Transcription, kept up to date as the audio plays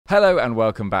Hello and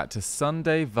welcome back to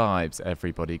Sunday Vibes,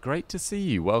 everybody. Great to see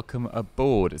you. Welcome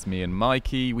aboard. It's me and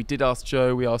Mikey. We did ask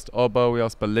Joe, we asked Obbo, we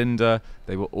asked Belinda.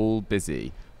 They were all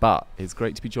busy. But it's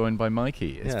great to be joined by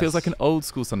Mikey. It feels like an old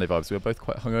school Sunday Vibes. We were both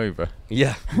quite hungover.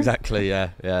 Yeah, exactly. Yeah,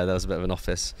 there was a bit of an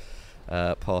office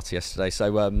party yesterday.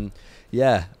 So,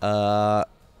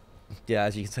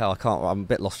 as you can tell, I'm a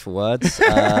bit lost for words. So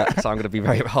I'm going to be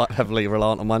very heavily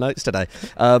reliant on my notes today.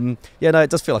 It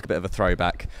does feel like a bit of a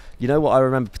throwback. You know what I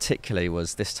remember particularly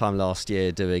was this time last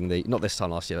year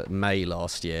May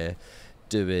last year,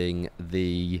 doing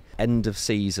the end of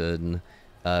season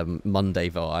Monday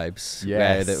Vibes.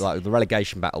 Yes. Where the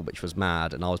relegation battle, which was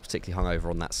mad, and I was particularly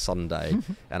hungover on that Sunday,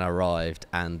 and I arrived,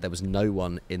 and there was no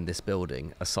one in this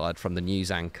building aside from the news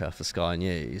anchor for Sky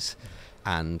News,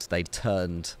 and they'd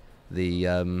turned the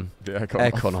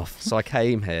aircon off. So I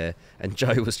came here and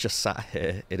Joe was just sat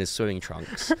here in his swimming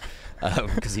trunks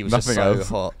because he was just so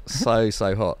hot, so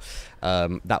hot.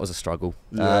 That was a struggle.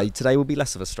 Today will be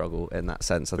less of a struggle in that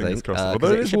sense, I think.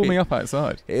 Although it is warming up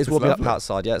outside. It is warming up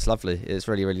outside, yeah, it's lovely. It's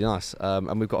really, really nice.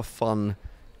 And we've got a fun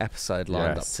episode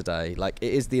lined up today. Like,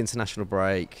 it is the international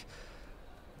break,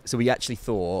 so we actually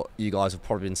thought you guys have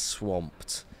probably been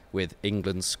swamped with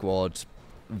England squad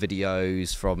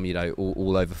videos from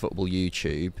all over football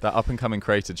YouTube. That up and coming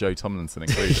creator Joe Tomlinson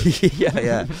included.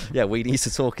 yeah. We Need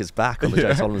to Talk is back on the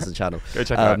Joe Tomlinson channel. Go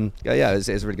check it out. It's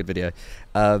a really good video.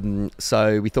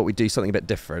 So we thought we'd do something a bit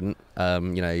different.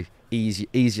 Ease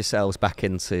yourselves back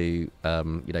into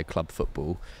club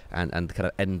football and the kind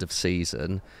of end of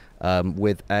season.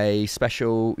 With a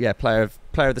special player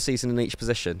of the season in each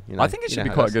position. I think it should be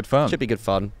quite good fun. Should be good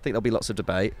fun. I think there'll be lots of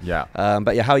debate. Yeah.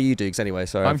 But how are you doing anyway?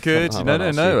 So I'm good.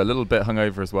 No. A little bit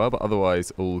hungover as well, but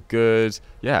otherwise all good.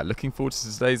 Yeah, looking forward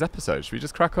to today's episode. Should we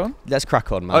just crack on? Let's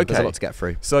crack on, man. Okay. There's a lot to get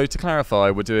through. So to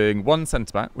clarify, we're doing one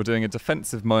centre-back, we're doing a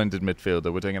defensive-minded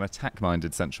midfielder, we're doing an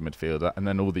attack-minded central midfielder, and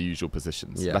then all the usual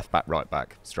positions. Yeah. Left-back,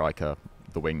 right-back, striker,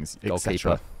 the wings,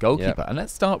 etc. Goalkeeper. And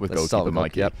let's start with goalkeeper,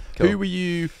 Mikey. Cool. Who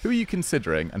are you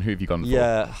considering, and who have you gone for?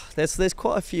 Yeah, there's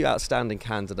quite a few outstanding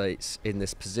candidates in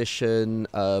this position.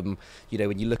 When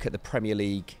you look at the Premier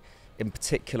League in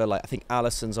particular, I think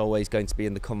Alisson's always going to be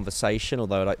in the conversation,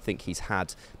 although I don't think he's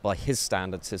had, by his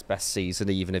standards, his best season,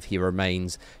 even if he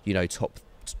remains, top,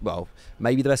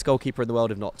 maybe the best goalkeeper in the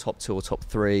world, if not top 2 or top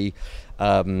 3.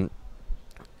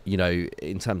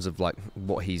 In terms of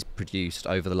what he's produced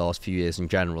over the last few years in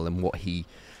general and what he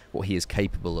is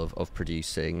capable of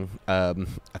producing. I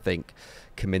think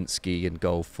Kaminsky in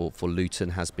goal for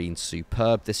Luton has been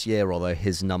superb this year, although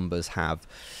his numbers have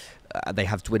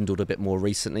dwindled a bit more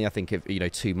recently. I think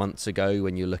 2 months ago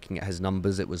when you're looking at his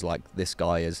numbers, it was like this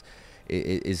guy is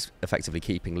effectively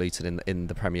keeping Luton in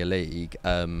the Premier League,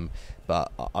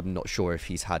 but I'm not sure if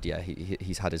he's had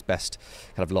he's had his best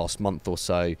kind of last month or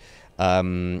so.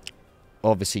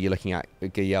 Obviously you're looking at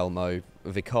Guglielmo,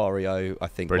 Vicario, I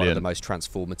think one of the most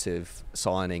transformative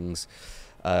signings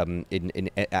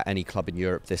at any club in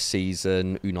Europe this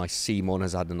season. Unai Simon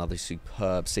has had another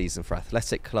superb season for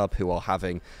Athletic Club, who are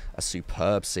having a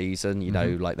superb season.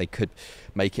 They could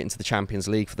make it into the Champions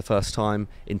League for the first time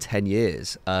in 10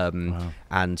 years. And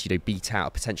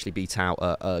potentially beat out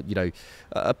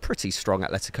a pretty strong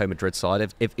Atletico Madrid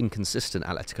side, if inconsistent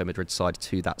Atletico Madrid side,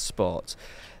 to that spot.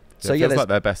 So it feels like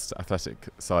their best athletic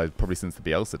side probably since the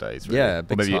Bielsa days, really. Yeah,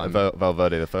 big time. Or maybe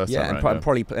Valverde the first time.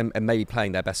 And maybe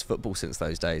playing their best football since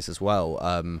those days as well.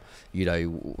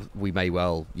 We may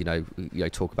well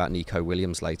talk about Nico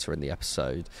Williams later in the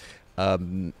episode,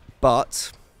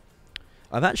 but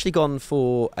I've actually gone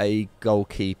for a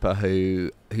goalkeeper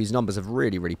whose numbers have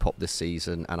really, really popped this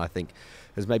season, and I think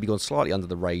has maybe gone slightly under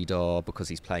the radar because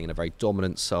he's playing in a very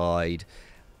dominant side,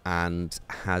 and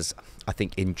has, I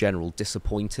think, in general,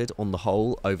 disappointed on the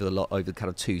whole over the kind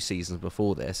of 2 seasons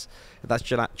before this. That's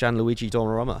Gianluigi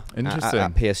Donarumma. Interesting.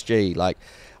 At PSG.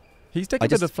 He's taken a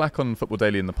bit of flack on Football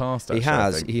Daily in the past.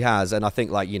 Actually, he has, and I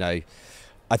think I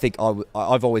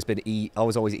was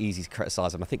always easy to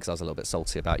criticise him. I think because I was a little bit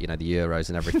salty about the Euros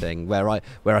and everything. where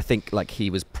I think he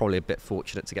was probably a bit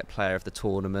fortunate to get player of the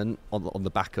tournament on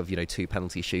the back of 2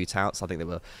 penalty shootouts. I think there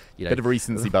were bit of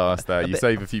recency bias there. You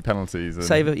save a few penalties.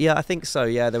 I think so.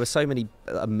 Yeah, there were so many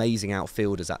amazing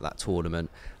outfielders at that tournament.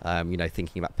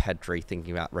 Thinking about Pedri,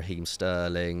 thinking about Raheem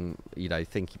Sterling.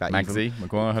 Thinking about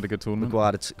Maguire had a good tournament.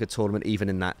 Maguire had a good tournament, even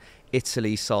in that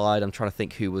Italy side. I'm trying to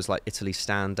think who was Italy's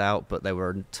standout, but there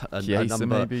were a number.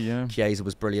 Maybe, yeah. Chiesa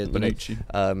was brilliant. Bonucci.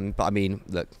 But I mean,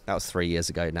 look, that was 3 years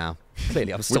ago now.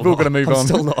 Clearly, I'm still We've all got to move on.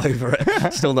 Still not over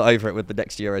it. Still not over it with the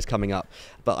next Euros coming up.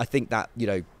 But I think that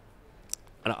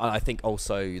and I think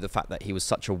also the fact that he was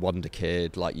such a wonder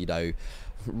kid,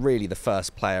 really the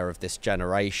first player of this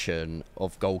generation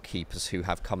of goalkeepers who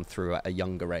have come through at a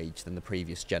younger age than the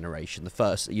previous generation. The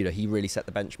first, he really set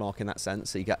the benchmark in that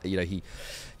sense. He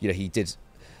did,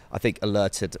 I think,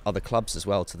 alerted other clubs as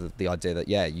well to the idea that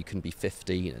you can be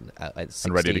 15 and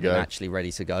 16 ready to go. and actually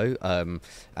ready to go. And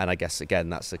I guess again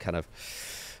that's a kind of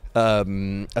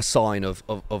a sign of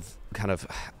kind of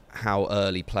how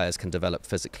early players can develop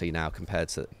physically now compared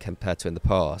to in the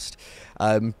past.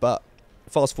 But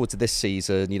fast forward to this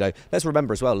season, let's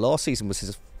remember as well, last season was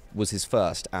his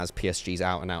first as PSG's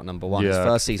out and out number one. His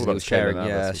first season he was sharing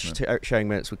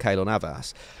minutes with Keylor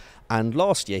Navas. And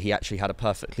last year he actually had a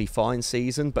perfectly fine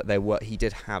season, but he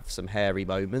did have some hairy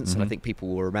moments, and I think people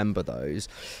will remember those.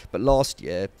 But last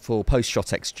year, for post-shot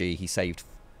XG, he saved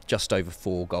just over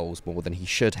 4 goals more than he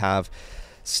should have.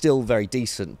 Still very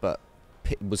decent, but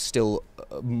was still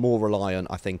more reliant,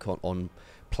 I think, on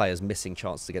players missing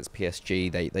chances against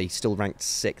PSG. They still ranked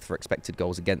 6th for expected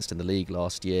goals against in the league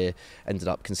last year, ended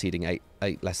up conceding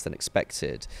 8 less than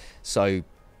expected. So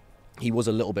he was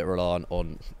a little bit reliant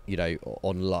on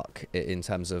luck in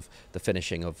terms of the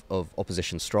finishing of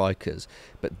opposition strikers.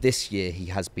 But this year he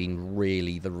has been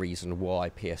really the reason why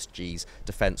PSG's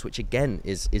defence, which again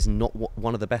is not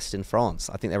one of the best in France.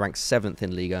 I think they're ranked 7th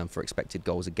in Ligue 1 for expected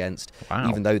goals against,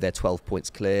 even though they're 12 points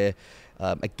clear.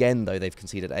 Again, though, they've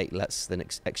conceded 8 less than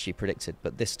XG predicted,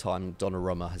 but this time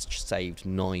Donarumma has saved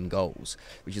 9 goals,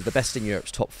 which is the best in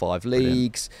Europe's top 5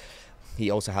 leagues. Brilliant. He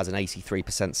also has an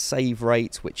 83% save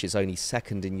rate, which is only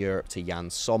 2nd in Europe to Jan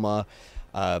Sommer.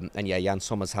 Jan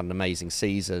Sommer's had an amazing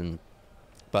season,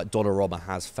 but Donarumma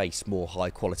has faced more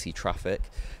high-quality traffic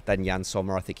than Jan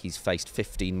Sommer. I think he's faced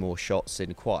 15 more shots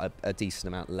in quite a decent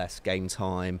amount less game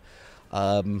time.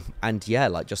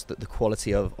 Just the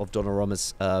quality of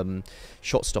Donnarumma's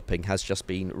shot stopping has just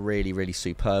been really, really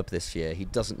superb this year. He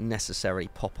doesn't necessarily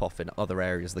pop off in other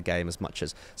areas of the game as much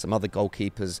as some other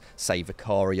goalkeepers, say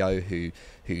Vicario,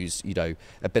 whose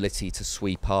ability to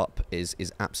sweep up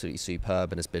is absolutely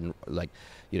superb and has been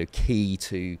key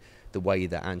to the way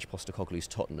that Ange Postecoglou's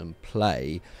Tottenham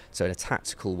play. So in a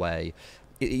tactical way,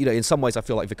 in some ways I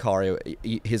feel like Vicario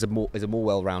is a more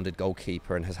well-rounded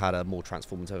goalkeeper and has had a more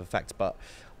transformative effect. But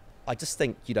I just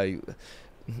think,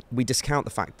 we discount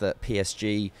the fact that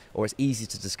PSG, or it's easy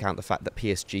to discount the fact that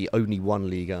PSG only won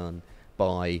Ligue 1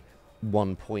 by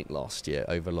 1 point last year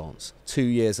over Lens. 2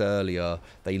 years earlier,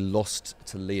 they lost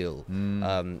to Lille,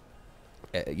 in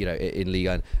Ligue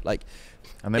 1.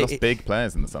 And they lost big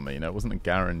players in the summer. It wasn't a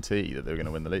guarantee that they were going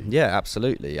to win the league. Yeah,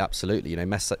 absolutely.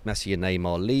 Messi and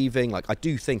Neymar leaving. I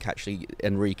do think actually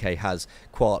Enrique has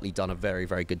quietly done a very,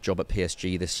 very good job at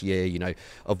PSG this year.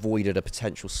 Avoided a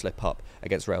potential slip up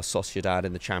against Real Sociedad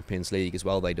in the Champions League as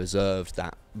well. They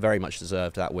very much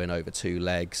deserved that win over 2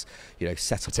 legs.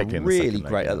 Set up a really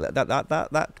great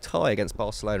that tie against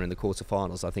Barcelona in the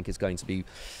quarterfinals. I think is going to be.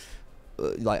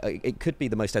 It could be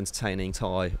the most entertaining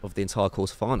tie of the entire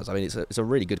quarterfinals. I mean, it's a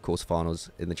really good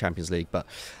quarterfinals in the Champions League, but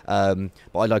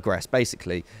I digress.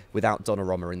 Basically, without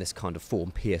Donnarumma in this kind of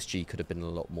form, PSG could have been in a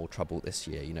lot more trouble this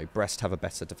year. Brest have a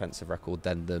better defensive record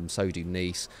than them. So do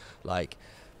Nice.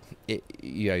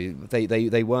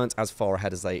 They weren't as far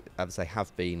ahead as they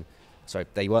have been. Sorry,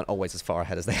 they weren't always as far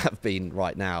ahead as they have been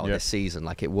right now this season.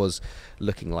 It was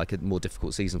looking like a more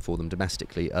difficult season for them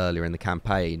domestically earlier in the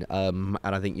campaign. And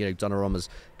I think, Donnarumma's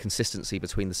consistency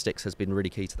between the sticks has been really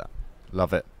key to that.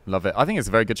 Love it. I think it's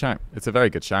a very good shout.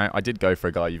 I did go for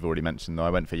a guy you've already mentioned, though.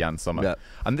 I went for Jan Sommer. Yep.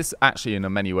 And this actually,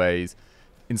 in many ways,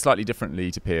 in slightly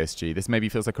differently to PSG, this maybe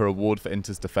feels like a reward for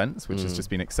Inter's defence, which has just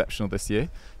been exceptional this year.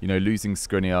 Losing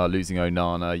Skriniar, losing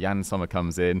Onana, Jan Sommer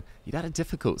comes in. He'd had a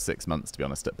difficult 6 months, to be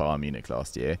honest, at Bayern Munich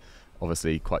last year.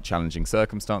 Obviously, quite challenging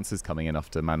circumstances, coming in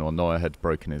after Manuel Neuer had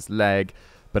broken his leg.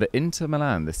 But at Inter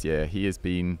Milan this year, he has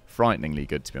been frighteningly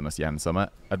good, to be honest, Jan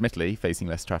Sommer. Admittedly, facing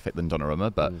less traffic than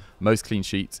Donnarumma, but most clean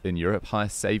sheets in Europe,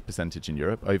 highest save percentage in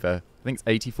Europe, over, I think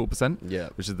it's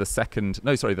 84%, which is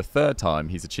the third time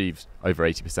he's achieved over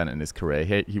 80% in his career.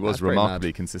 He was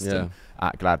remarkably consistent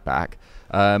at Gladbach.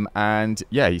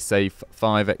 He saved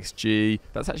 5 XG.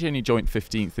 That's actually only joint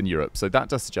 15th in Europe, so that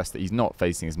does suggest that he's not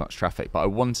facing as much traffic. But I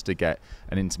wanted to get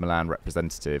an Inter Milan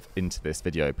representative into this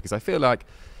video because I feel like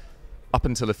up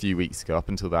until a few weeks ago, up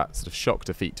until that sort of shock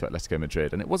defeat to Atletico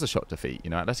Madrid, and it was a shock defeat.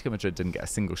 Atletico Madrid didn't get a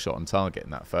single shot on target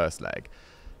in that first leg.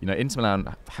 Inter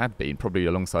Milan had been, probably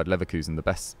alongside Leverkusen, the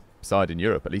best side in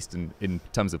Europe, at least in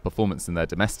terms of performance in their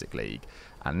domestic league.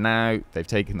 And now they've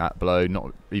taken that blow,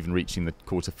 not even reaching the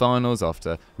quarterfinals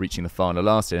after reaching the final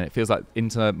last year. And it feels like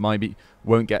Inter maybe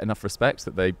won't get enough respect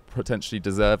that they potentially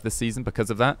deserve this season because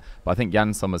of that. But I think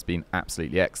Jan Sommer's been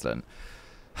absolutely excellent.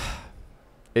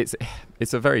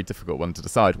 it's a very difficult one to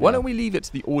decide. Why don't we leave it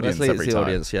to the audience every time?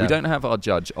 Audience, We don't have our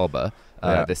judge Oba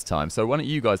this time, so why don't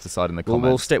you guys decide in the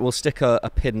comments? We'll stick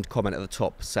a pinned comment at the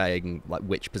top saying like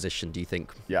which position do you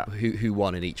think who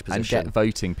won in each position, and get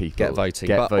voting, people. Get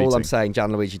voting. All I'm saying,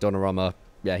 Gianluigi Donnarumma,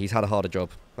 he's had a harder job.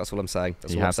 That's all I'm saying.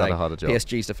 He has had a harder job.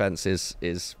 PSG's defence is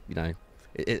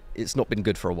it's not been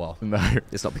good for a while. No,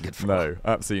 it's not been good for a while. No,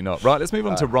 absolutely not. Right, let's move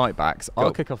on to right backs.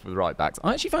 I'll kick off with right backs.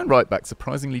 I actually found right backs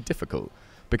surprisingly difficult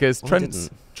because Trent's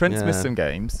missed some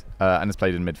games and has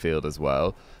played in midfield as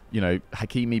well. You know,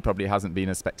 Hakimi probably hasn't been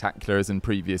as spectacular as in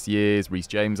previous years. Reece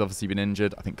James obviously been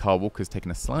injured. I think Kyle Walker's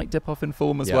taken a slight dip off in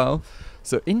form as well.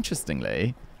 So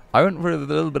interestingly, I went with a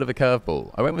little bit of a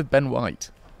curveball. I went with Ben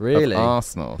White. Really? Of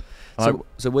Arsenal.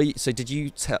 So did you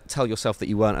tell yourself that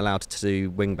you weren't allowed to do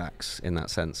wing backs in that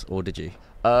sense, or did you?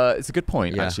 It's a good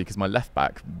point actually, because my left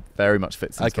back very much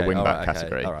fits into the wing back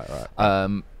category. All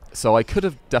right. So I could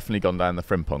have definitely gone down the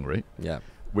Frimpong route. Yeah.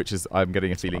 Which is, I'm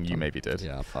getting a feeling you maybe did.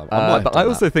 Yeah, but I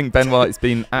also think Ben White's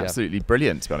been absolutely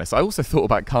brilliant, to be honest. I also thought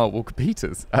about Kyle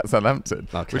Walker-Peters at Southampton,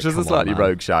 which is a slightly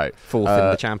rogue shout. Fourth in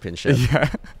the Championship.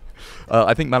 Yeah.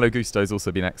 I think Malo Gusto's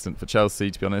also been excellent for Chelsea,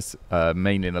 to be honest,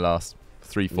 mainly in the last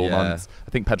 3-4 months.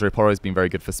 I think Pedro Porro's been very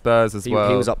good for Spurs as well.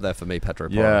 He was up there for me, Pedro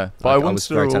Porro. Yeah, but I wanted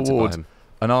to reward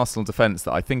an Arsenal defence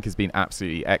that I think has been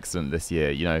absolutely excellent this year.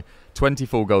 You know,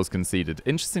 24 goals conceded.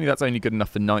 Interestingly, that's only good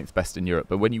enough for 9th best in Europe.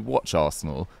 But when you watch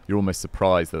Arsenal, you're almost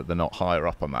surprised that they're not higher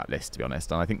up on that list, to be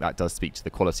honest. And I think that does speak to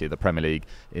the quality of the Premier League.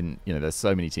 There's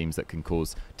so many teams that can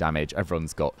cause damage.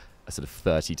 Everyone's got a sort of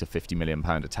 30 to 50 million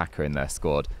pound attacker in their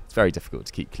squad. It's very difficult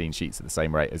to keep clean sheets at the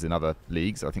same rate as in other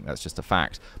leagues. I think that's just a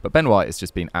fact. But Ben White has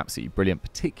just been absolutely brilliant,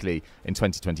 particularly in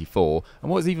 2024. And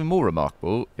what is even more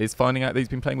remarkable is finding out that he's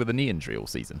been playing with a knee injury all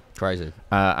season. Crazy.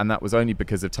 And that was only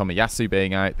because of Tomiyasu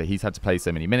being out that he's had to play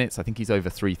so many minutes. I think he's over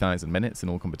 3,000 minutes in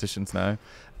all competitions now.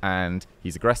 And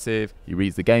he's aggressive. He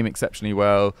reads the game exceptionally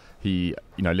well. He,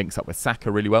 links up with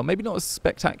Saka really well. Maybe not as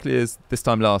spectacular as this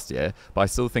time last year, but I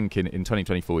still think in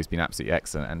 2024 he's been absolutely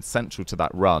excellent and central to that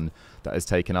run that has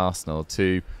taken Arsenal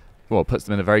to, puts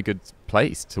them in a very good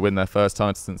place to win their first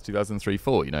title since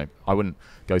 2003-04. I wouldn't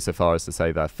go so far as to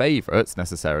say they're favourites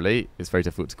necessarily. It's very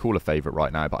difficult to call a favourite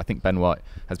right now, but I think Ben White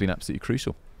has been absolutely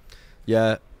crucial.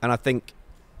 Yeah, and I think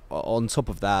on top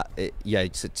of that,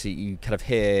 you kind of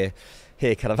hear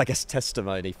kind of, I guess,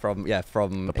 testimony from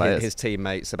his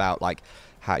teammates about like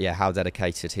how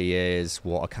dedicated he is,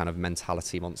 what a kind of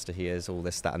mentality monster he is, all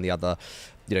this, that, and the other.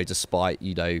 Despite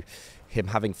him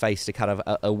having faced a kind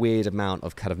of a weird amount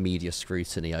of kind of media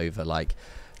scrutiny over like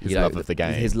his love of the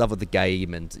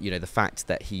game, and the fact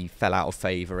that he fell out of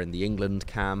favour in the England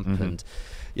camp, and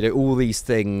all these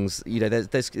things. He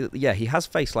has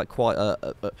faced like quite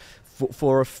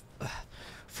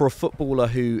for a footballer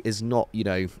who is not,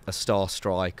 a star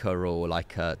striker or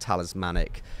like a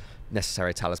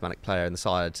necessary talismanic player in the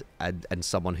side, and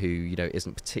someone who,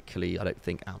 isn't particularly, I don't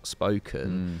think,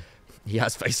 outspoken, he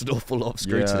has faced an awful lot of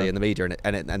scrutiny in the media,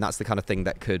 and that's the kind of thing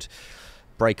that could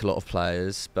break a lot of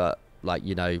players, but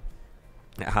it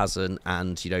hasn't.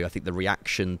 And, I think the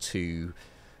reaction to,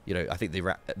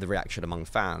 the reaction among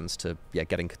fans to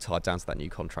getting tied down to that new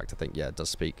contract, I think does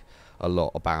speak a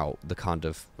lot about the kind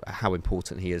of how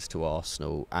important he is to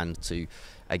Arsenal, and to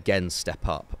again step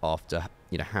up after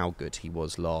how good he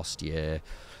was last year.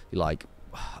 I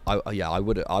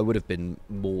would have been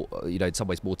more, in some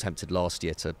ways more tempted last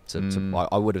year to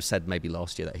I would have said maybe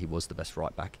last year that he was the best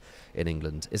right back in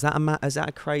England. Is that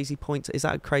a crazy point? Is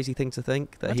that a crazy thing to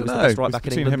think that he was the best right back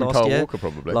in England last year? Him and Kyle Walker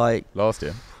probably last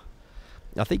year.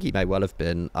 I think he may well have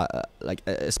been,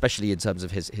 especially in terms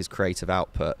of his creative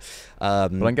output.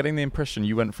 But I'm getting the impression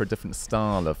you went for a different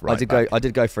style of right back. I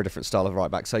did go for a different style of right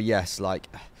back. So yes,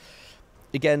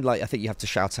 again, I think you have to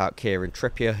shout out Kieran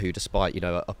Trippier, who, despite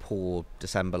a poor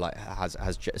December,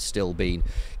 has still been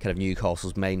kind of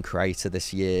Newcastle's main creator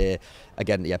this year.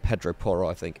 Again, Pedro Porro,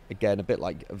 I think, again, a bit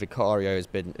like Vicario, has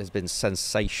been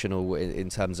sensational in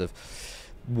terms of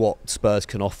what Spurs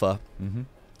can offer.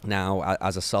 Now,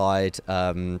 as a side,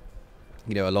 along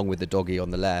with the doggy on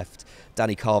the left,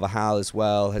 Danny Carvajal as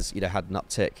well has had an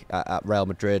uptick at Real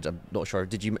Madrid. I'm not sure.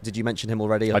 Did you mention him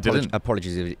already? I didn't.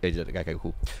 Apologies if you did. Okay,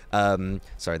 cool.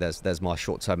 Sorry, there's my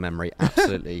short-term memory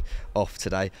absolutely off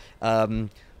today.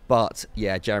 But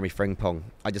yeah, Jeremy Frimpong.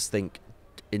 I just think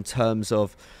in terms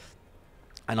of,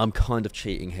 and I'm kind of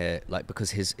cheating here, because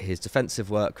his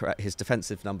defensive work, his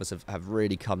defensive numbers have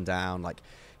really come down.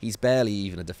 He's barely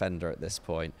even a defender at this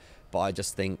point. But I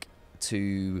just think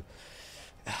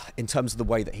in terms of the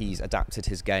way that he's adapted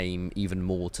his game even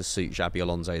more to suit Xabi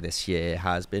Alonso this year,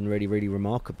 has been really, really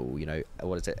remarkable. You know,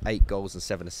 what is it? 8 goals and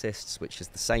 7 assists, which is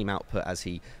the same output as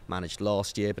he managed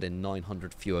last year, but in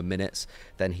 900 fewer minutes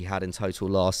than he had in total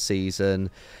last season.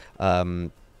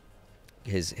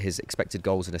 His expected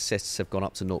goals and assists have gone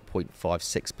up to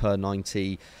 0.56 per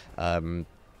 90.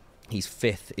 He's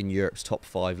 5th in Europe's top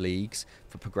 5 leagues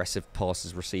for progressive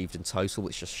passes received in total,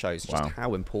 which just shows just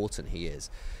how important he is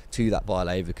to that Bayer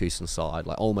Leverkusen side.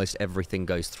 Like, almost everything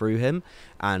goes through him,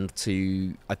 and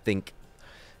to, I think,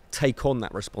 take on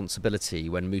that responsibility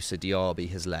when Moussa Diaby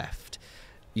has left,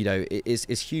 you know, is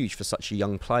huge for such a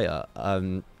young player.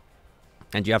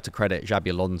 And you have to credit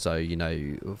Xabi Alonso, you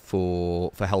know,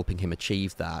 for helping him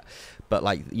achieve that. But,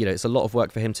 like, you know, it's a lot of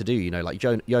work for him to do. You know, like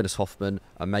Jonas Hoffman,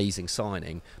 amazing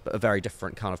signing, but a very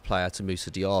different kind of player to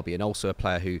Moussa Diaby, and also a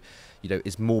player who, you know,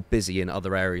 is more busy in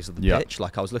other areas of the pitch.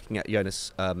 Like, I was looking at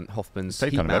Jonas Hoffman's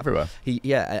heat map. Everywhere.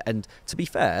 And to be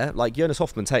fair, like, Jonas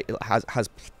Hoffman has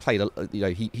played, you know,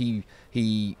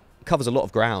 he covers a lot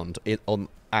of ground on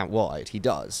out wide. He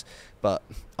does. But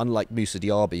unlike Moussa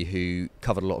Diaby, who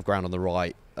covered a lot of ground on the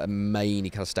right,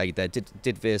 mainly kind of stayed there, did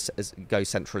go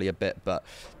centrally a bit, but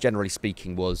generally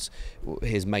speaking, was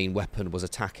his main weapon was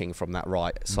attacking from that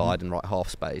right side and right half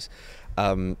space.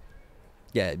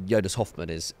 Jonas Hoffman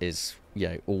is you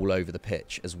know, all over the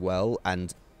pitch as well,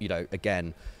 and, you know,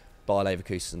 again, Bayer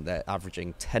Leverkusen, they're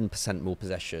averaging 10% more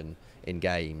possession in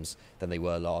games than they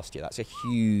were last year. That's a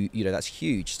huge, you know, that's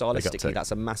huge stylistically.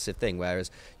 That's a massive thing. Whereas,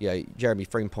 you know, Jeremy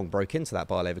Frimpong broke into that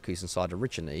Bayer Leverkusen side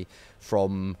originally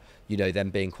from, you know,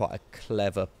 them being quite a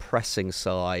clever pressing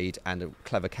side and a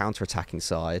clever counter-attacking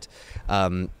side.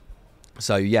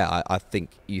 So yeah, I think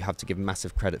you have to give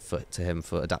massive credit to him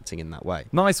for adapting in that way.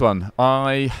 Nice one.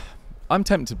 I'm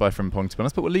tempted by Frimpong, to be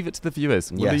honest, but we'll leave it to the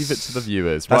viewers. Leave it to the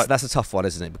viewers. That's a tough one,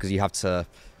 isn't it? Because you have to...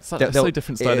 So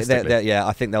different stylistically.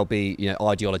 I think there'll be, you know,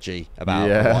 ideology about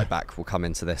right back will come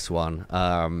into this one.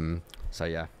 So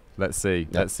yeah. Let's see.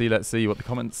 Let's see what the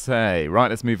comments say. Right,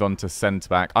 let's move on to centre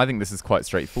back. I think this is quite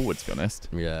straightforward, to be honest.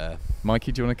 Yeah.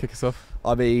 Mikey, do you want to kick us off?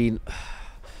 I mean,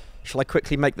 shall I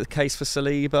quickly make the case for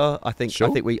Saliba? I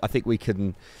think we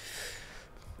can.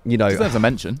 You know, deserves a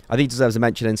mention. I think he deserves a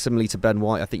mention, and similarly to Ben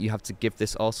White, I think you have to give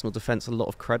this Arsenal defence a lot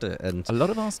of credit. And a lot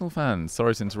of Arsenal fans,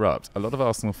 sorry to interrupt, a lot of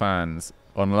Arsenal fans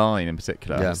online in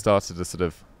particular have started a sort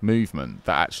of movement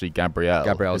that actually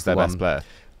Gabriel is their best player.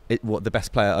 The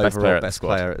best player overall, best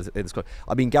player in the squad.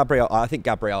 I mean, I think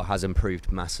Gabriel has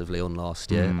improved massively on last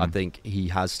year. I think he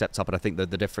has stepped up, and I think the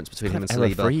difference between him and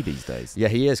Saliba, error-free these days. Yeah,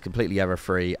 he is completely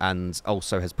error-free, and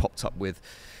also has popped up with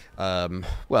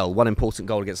one important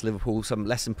goal against Liverpool, some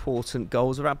less important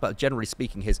goals around, but generally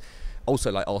speaking,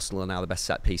 also, like, Arsenal are now the best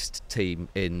set-piece team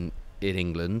in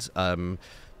England.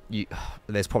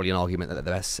 There's probably an argument that they're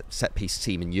the best set-piece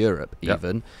team in Europe,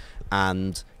 even.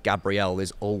 And Gabriel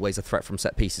is always a threat from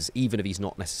set pieces, even if he's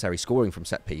not necessarily scoring from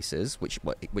set pieces, which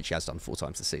he has done 4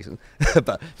 times this season.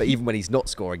 but even when he's not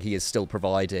scoring, he is still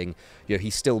providing. You know,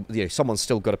 he's still, you know, someone's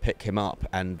still got to pick him up,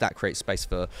 and that creates space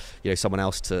for, you know, someone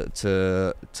else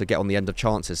to get on the end of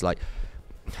chances. Like,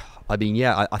 I mean,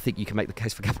 yeah, I think you can make the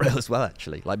case for Gabriel as well.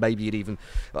 Actually, like, maybe you'd even,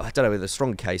 I don't know, with a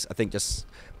strong case. I think just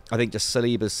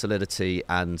Saliba's solidity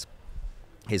and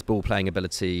his ball playing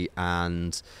ability,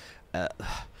 and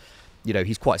you know,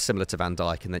 he's quite similar to Van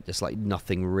Dijk in that just, like,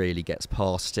 nothing really gets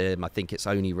past him. I think it's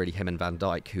only really him and Van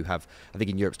Dijk who have, I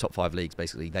think in Europe's top 5 leagues,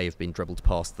 basically, they have been dribbled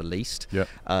past the least. Yeah.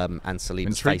 And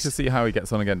Saliba's intrigued to see how he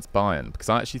gets on against Bayern, because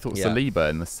I actually thought Saliba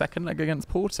in the second leg against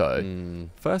Porto,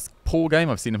 first poor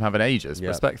game I've seen him have in ages.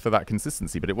 Respect for that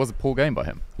consistency, but it was a poor game by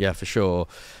him. Yeah, for sure.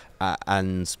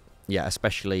 And yeah,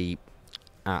 especially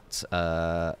at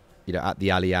the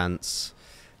Allianz,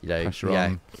 you know, pressure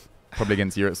on. Probably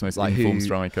against Europe's most informed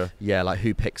striker. Yeah, like,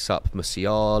 who picks up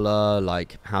Musiala?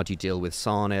 Like, how do you deal with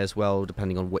Sane as well,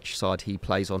 depending on which side he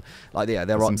plays on? Like, yeah,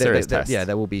 there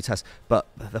will be tests. But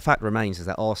the fact remains is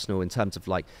that Arsenal, in terms of,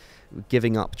 like,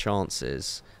 giving up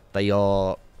chances, they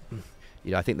are,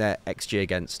 you know, I think their XG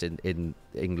against in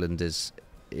England is,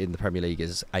 in the Premier League,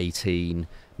 is 18.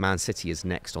 Man City is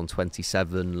next on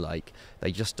 27. Like,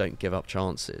 they just don't give up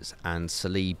chances, and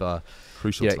Saliba,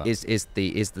 crucial, you know, is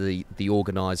the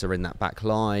organizer in that back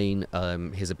line.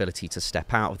 His ability to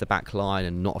step out of the back line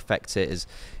and not affect it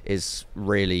is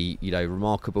really, you know,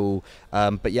 remarkable.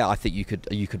 But yeah, I think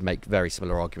you could make very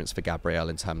similar arguments for Gabriel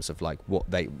in terms of, like, what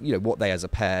they as a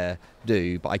pair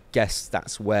do. But I guess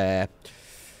that's where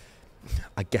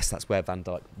Van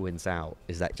Dijk wins out,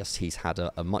 is that just he's had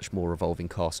a much more revolving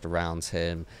cast around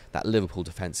him. That Liverpool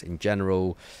defence in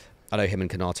general, I know him and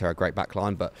Konate are a great back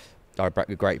line, but are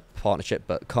a great partnership,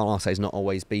 but Kanate's not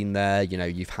always been there. You know,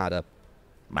 you've had a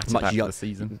Matip out for the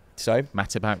season. So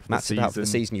Matip out for the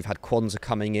season. You've had Kwanzaa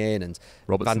coming in, and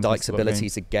Robertson Van Dijk's ability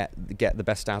to get the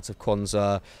best out of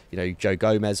Kwanzaa. You know, Joe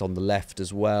Gomez on the left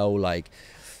as well. Like,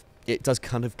 it does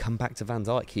kind of come back to Van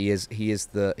Dijk. He is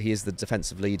the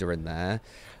defensive leader in there.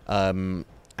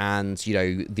 And, you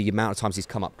know, the amount of times he's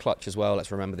come up clutch as well.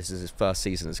 Let's remember, this is his first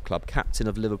season as club captain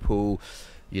of Liverpool.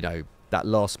 You know, that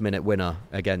last-minute winner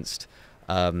against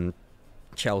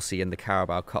Chelsea in the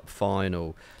Carabao Cup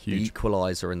final, the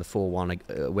equaliser in the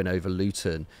 4-1 win over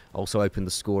Luton, also opened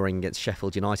the scoring against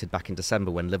Sheffield United back in December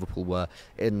when Liverpool were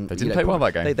in. They didn't play well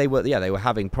that game. They were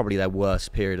having probably their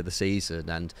worst period of the season,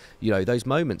 and you know those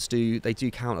moments do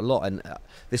count a lot. And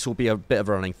this will be a bit of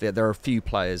a running. There are a few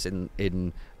players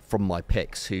in from my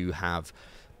picks who have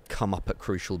come up at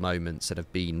crucial moments and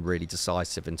have been really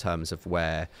decisive in terms of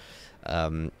where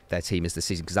their team is this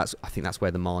season, because I think that's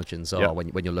where the margins are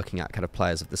when you're looking at kind of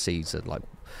players of the season. Like,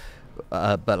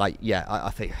 but like, yeah, I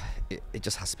think it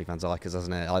just has to be Van Dijk,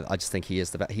 doesn't it? I just think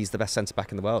he's the best centre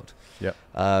back in the world. Yeah.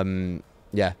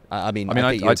 Yeah. I mean,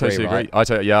 I totally agree. Right?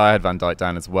 I had Van Dijk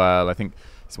down as well. I think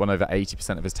he's won over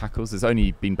 80% of his tackles. There's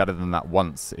only been better than that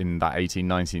once in that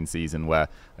 18-19 season, where,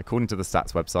 according to the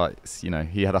stats websites, you know,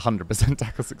 he had 100%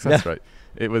 tackle success rate.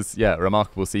 It was, a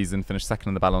remarkable season. Finished second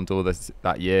in the Ballon d'Or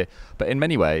that year. But in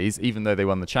many ways, even though they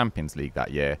won the Champions League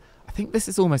that year, I think this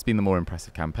has almost been the more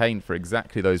impressive campaign for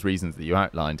exactly those reasons that you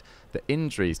outlined. The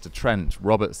injuries to Trent,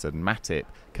 Robertson, Matip,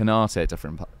 Konate at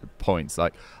different points.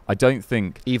 Like, I don't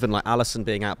think... Even like Alisson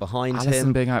being out behind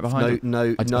him.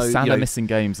 Salah missing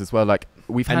games as well. Like,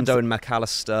 we've had... Endo and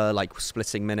McAllister, like,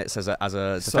 splitting minutes as a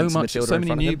defensive midfielder. So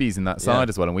many newbies in that side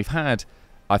as well. And we've had...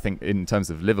 I think in terms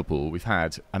of Liverpool, we've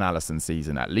had an Alisson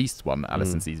season, at least one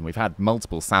Alisson season. We've had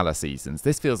multiple Salah seasons.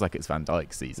 This feels like it's Van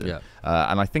Dijk's season. Yeah.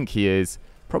 And I think he is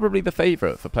probably the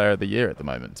favourite for Player of the Year at the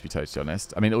moment, to be totally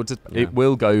honest. I mean, it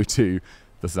will go to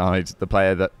the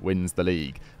player that wins the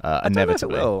league,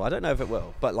 inevitably. I don't know if it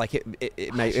will, but like it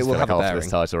will have like a after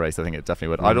this title race, I think it definitely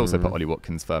would. I'd also put Ollie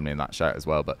Watkins firmly in that shout as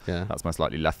well, but that's my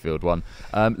slightly left field one.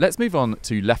 Let's move on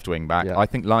to left wing back. I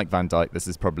think, like Van Dijk, this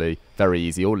is probably very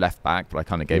easy, or left back, but I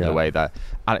kind of gave it away there.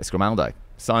 Alex Grimaldo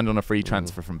signed on a free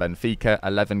transfer from Benfica,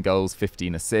 11 goals,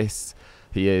 15 assists.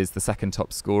 He is the second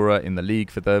top scorer in the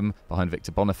league for them, behind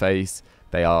Victor Boniface.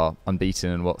 They are unbeaten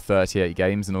in 38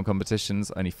 games in all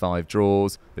competitions, only 5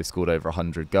 draws. They've scored over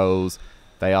 100 goals.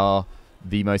 They are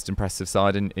the most impressive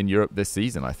side in Europe this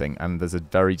season, I think, and there's a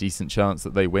very decent chance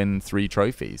that they win 3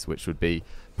 trophies, which would be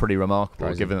pretty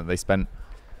remarkable, given that they spent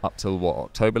up till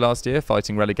October last year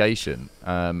fighting relegation.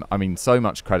 I mean, so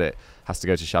much credit has to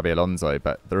go to Xabi Alonso,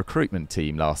 but the recruitment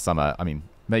team last summer, I mean,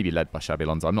 maybe led by Xabi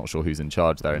Alonso. I'm not sure who's in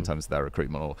charge there in terms of their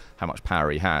recruitment or how much power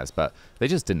he has, but they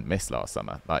just didn't miss last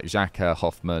summer. Like Xhaka,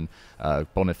 Hoffman,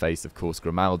 Boniface, of course,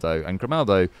 Grimaldo. And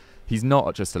Grimaldo, he's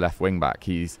not just a left wing back.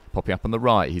 He's popping up on the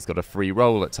right. He's got a free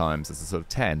role at times as a sort of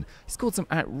 10. He scored some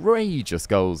outrageous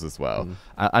goals as well,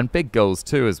 and big goals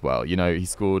too as well. You know, he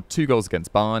scored 2 goals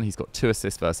against Bayern. He's got 2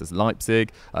 assists versus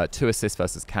Leipzig, 2 assists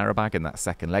versus Karabakh in that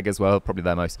second leg as well. Probably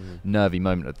their most nervy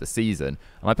moment of the season.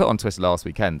 And I put on Twitter last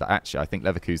weekend that actually I think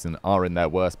Leverkusen are in their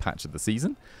worst patch of the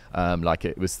season. Like,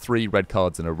 it was 3 red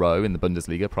cards in a row in the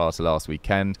Bundesliga prior to last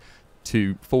weekend.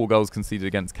 4 goals conceded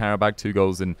against Karabakh, 2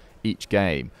 goals in each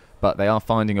game. But they are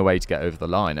finding a way to get over the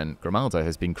line, and Grimaldo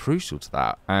has been crucial to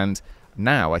that. And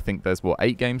now I think there's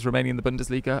 8 games remaining in the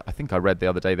Bundesliga. I think I read the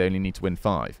other day they only need to win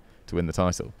 5 to win the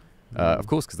title. Of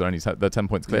course, because they're 10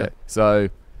 points clear. Yeah. So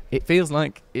it feels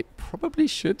like it probably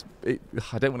should.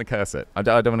 I don't want to curse it. I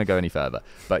don't want to go any further.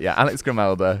 But yeah, Alex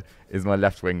Grimaldo is my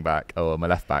left wing back, or my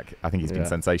left back. I think he's been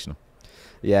sensational.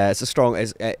 Yeah,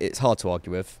 it's hard to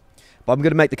argue with. But I'm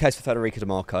going to make the case for Federico Di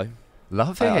Marco.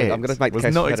 Love it. I'm going to make the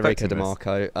case for Federico Di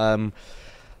Marco.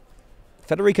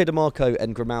 Federico Di Marco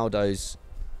and Grimaldo's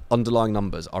underlying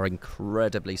numbers are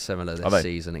incredibly similar this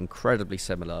season. Incredibly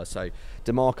similar. So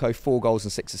Di Marco, 4 goals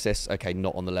and 6 assists. Okay,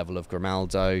 not on the level of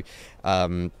Grimaldo,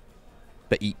 but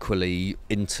equally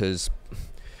in terms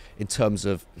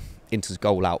of Inter's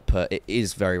goal output, it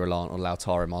is very reliant on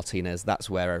Lautaro Martinez. That's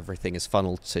where everything is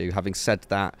funneled to. Having said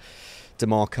that, Di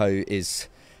Marco is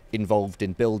involved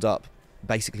in build-up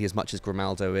basically as much as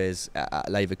Grimaldo is. At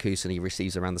Leverkusen, he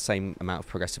receives around the same amount of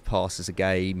progressive passes a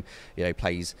game. You know,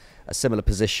 plays a similar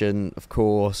position, of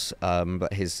course,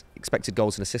 but his expected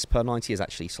goals and assists per 90 is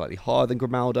actually slightly higher than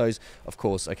Grimaldo's. Of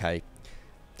course, okay,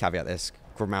 caveat this,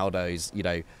 Grimaldo's,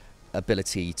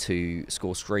 ability to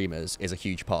score screamers is a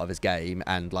huge part of his game,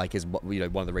 and like is one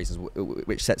of the reasons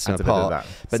which sets him apart.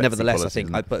 But nevertheless,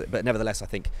 I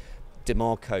think Di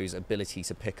Marco's ability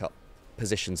to pick up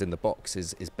positions in the box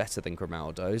is better than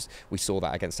Grimaldo's. We saw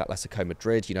that against Atletico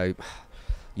Madrid.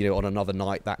 On another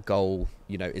night, that goal,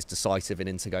 is decisive and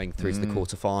into going through to the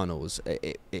quarterfinals.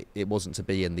 It wasn't to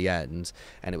be in the end,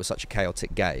 and it was such a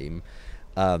chaotic game.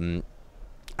 And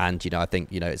I think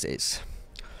it's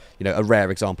a rare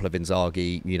example of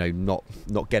Inzaghi,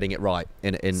 not getting it right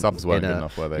in subs weren't good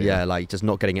enough, were they? Yeah, like just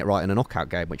not getting it right in a knockout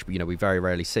game, which we very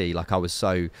rarely see. Like I was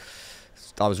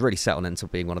really set on Inter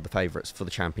being one of the favourites for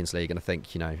the Champions League, and I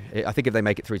think if they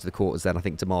make it through to the quarters, then I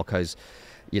think DiMarco's,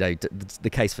 the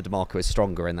case for DiMarco is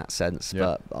stronger in that sense.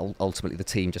 Yeah. But ultimately, the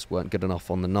team just weren't good enough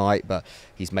on the night. But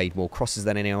he's made more crosses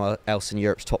than anyone else in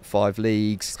Europe's top 5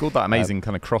 leagues. Scored that amazing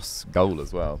kind of cross goal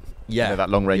as well. Yeah, that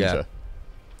long ranger.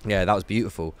 Yeah, that was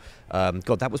beautiful.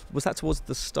 God, was that towards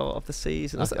the start of the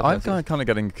season? I'm kind of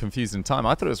getting confused in time.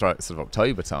 I thought it was right sort of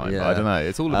October time. Yeah. But I don't know.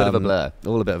 It's all a bit of a blur.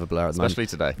 All a bit of a blur at the moment. Especially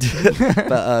today.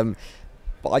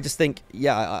 But I just think,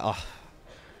 I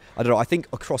don't know. I think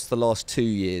across the last 2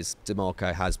 years,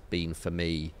 DiMarco has been, for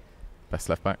me, best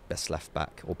left back,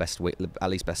 or at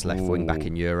least best left wing back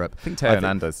in Europe. I think Theo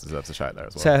Hernandez deserves a shout there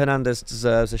as well. Theo Hernandez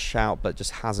deserves a shout, but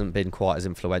just hasn't been quite as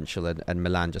influential, and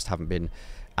Milan just haven't been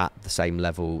at the same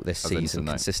level this season,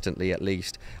 consistently at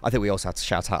least. I think we also had to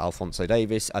shout out Alphonso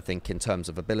Davies. I think in terms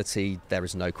of ability, there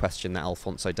is no question that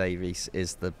Alphonso Davies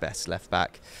is the best left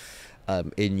back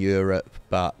in Europe,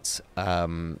 but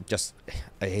just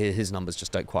his numbers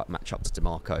just don't quite match up to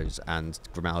DiMarco's and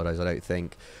Grimaldo's. I don't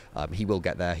think he will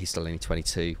get there. He's still only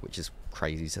 22, which is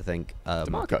crazy to think.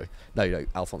 DiMarco? No,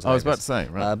 Alphonso. I was about to say,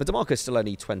 right. But DiMarco's still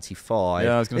only 25.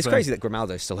 Yeah, I was going to say. It's crazy that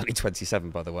Grimaldo's still only 27.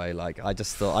 By the way, like I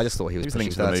just thought he was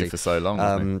pushing 30 for so long.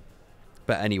 Wasn't he?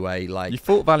 But anyway, like you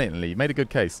fought valiantly, you made a good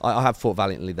case. I have fought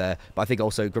valiantly there, but I think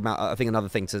also I think another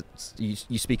thing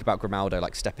you speak about Grimaldo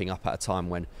like stepping up at a time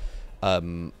when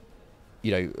Leverkusen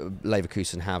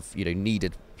have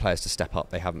needed players to step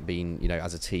up. They haven't been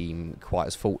as a team quite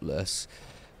as faultless.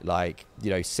 Like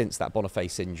since that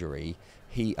Boniface injury,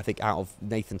 I think out of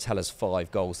Nathan Teller's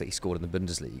 5 goals that he scored in the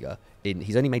Bundesliga,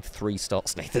 he's only made 3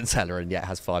 starts, Nathan Teller, and yet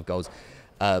has 5 goals.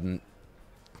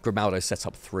 Grimaldo set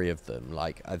up 3 of them.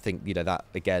 Like I think that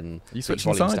again. Are you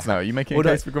switching sides now? Are you making a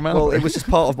case for Grimaldo? Well, it was just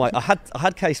part of my. I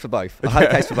had case for both. I had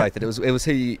a case for both, and it was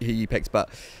who you picked, but.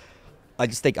 I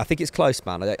think it's close,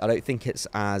 man. I don't think it's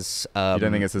as you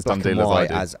don't think it's as done deal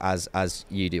as I do. As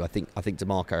you do. I think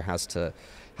DiMarco has to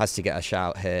get a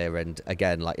shout here, and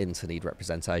again, like Inter need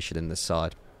representation in this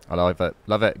side. I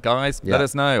love it, guys. Yeah. Let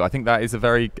us know. I think that is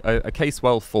a case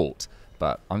well fought.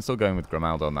 But I'm still going with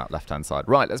Grimaldo on that left-hand side.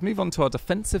 Right, let's move on to our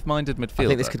defensive-minded midfielder. I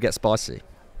think this could get spicy.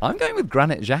 I'm going with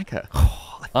Granit Xhaka.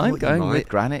 I'm going with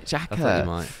Granit Xhaka. I thought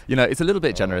you might. It's a little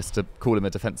bit generous to call him a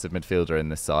defensive midfielder in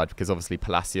this side because obviously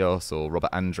Palacios or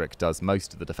Robert Andrich does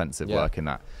most of the defensive work in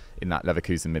that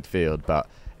Leverkusen midfield. But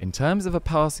in terms of a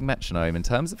passing metronome, in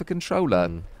terms of a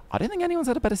controller, I don't think anyone's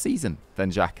had a better season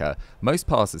than Xhaka. Most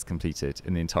passes completed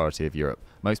in the entirety of Europe.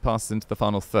 Most passes into the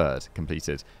final third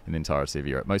completed in the entirety of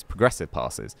Europe. Most progressive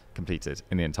passes completed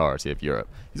in the entirety of Europe.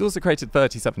 He's also created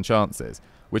 37 chances,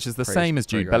 which is the same as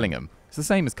Jude Bellingham. It's the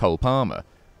same as Cole Palmer.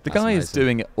 The guy is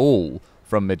doing it all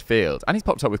from midfield. And he's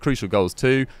popped up with crucial goals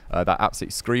too. That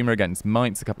absolute screamer against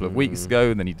Mainz a couple of weeks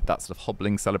ago, and then he did that sort of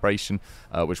hobbling celebration,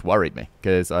 which worried me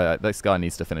because this guy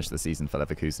needs to finish the season for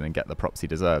Leverkusen and get the props he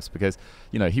deserves because,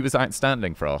 he was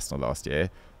outstanding for Arsenal last year.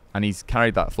 And he's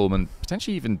carried that form and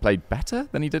potentially even played better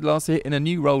than he did last year in a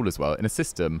new role as well, in a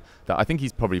system that I think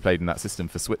he's probably played in that system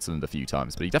for Switzerland a few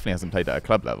times, but he definitely hasn't played at a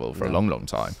club level for a long, long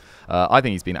time. I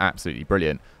think he's been absolutely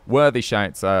brilliant. Worthy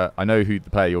shouts. I know who the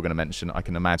player you're going to mention. I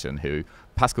can imagine who.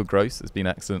 Pascal Gross has been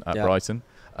excellent at Brighton.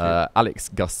 Alex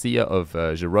Garcia of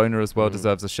Girona as well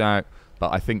deserves a shout.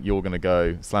 But I think you're going to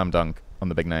go slam dunk on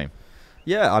the big name.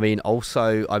 Yeah,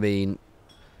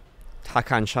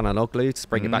 Hakan Calhanoglu, to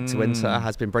bring it back to Inter,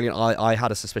 has been brilliant. I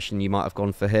had a suspicion you might have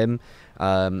gone for him.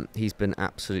 He's been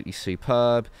absolutely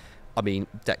superb.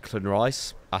 Declan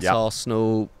Rice at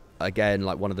Arsenal, again,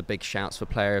 like one of the big shouts for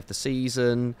player of the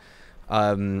season.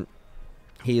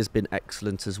 He has been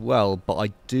excellent as well. But I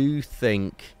do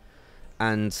think,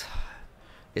 and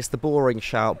it's the boring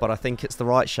shout, but I think it's the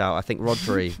right shout. I think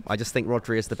Rodri. I just think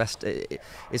Rodri is the best.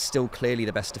 Is still clearly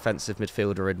the best defensive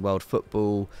midfielder in world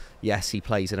football. Yes, he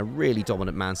plays in a really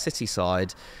dominant Man City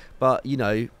side, but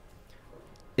in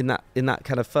that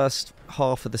kind of first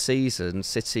half of the season,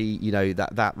 City,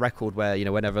 that record where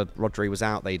whenever Rodri was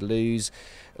out, they'd lose.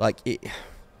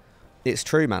 It's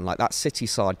true, man. Like that City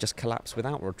side just collapsed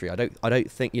without Rodri. I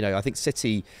don't think I think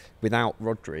City without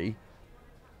Rodri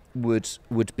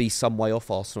would be some way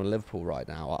off Arsenal and Liverpool right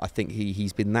now. I think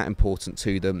he's been that important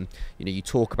to them. You know, you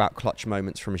talk about clutch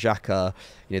moments from Xhaka,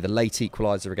 you know, the late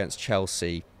equaliser against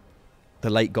Chelsea, the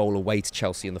late goal away to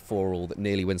Chelsea in the 4-4 that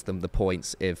nearly wins them the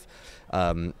points if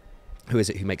who is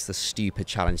it who makes the stupid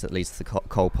challenge that leads to the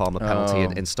Cole Palmer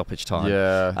penalty in stoppage time?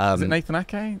 Yeah. Is it Nathan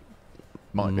Ake?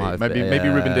 Maybe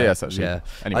Ruben Diaz, actually. Yeah.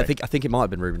 Anyway. I think it might have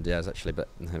been Ruben Diaz, actually, but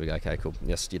here we go. Okay, cool.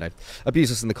 Yes, you know,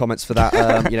 abuse us in the comments for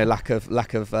that. You know, lack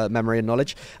of memory and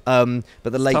knowledge. But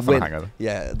the late win,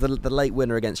 the late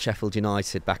winner against Sheffield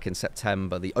United back in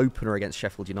September, the opener against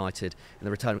Sheffield United in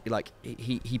the return, like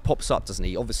he pops up, doesn't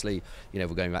he? Obviously, you know,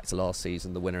 we're going back to last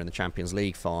season, the winner in the Champions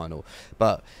League final,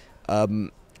 but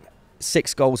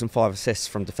 6 goals and 5 assists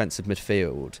from defensive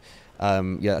midfield.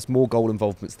 That's more goal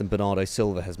involvements than Bernardo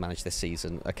Silva has managed this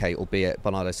season. Okay, albeit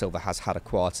Bernardo Silva has had a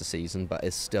quieter season, but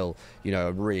is still, you know,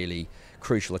 a really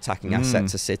crucial attacking asset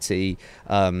to City.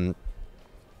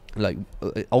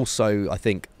 Also, I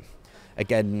think,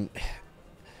 again,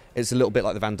 it's a little bit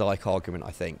like the Van Dijk argument.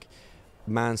 I think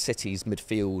Man City's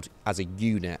midfield as a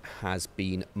unit has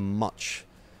been much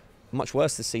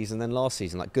worse this season than last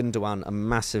season. Like Gundogan, a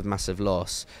massive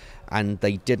loss, and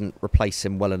they didn't replace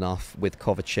him well enough with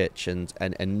Kovacic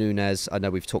and Nunes. I know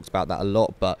we've talked about that a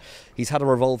lot, but he's had a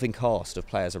revolving cast of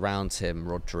players around him,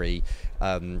 Rodri,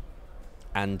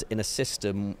 and in a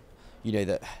system, you know,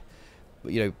 that,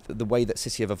 you know, the way that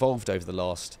City have evolved over the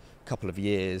last couple of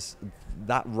years,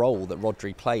 that role that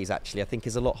Rodri plays actually I think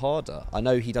is a lot harder. I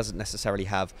know he doesn't necessarily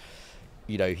have,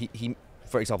 you know, he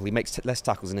for example, he makes less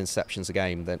tackles and interceptions a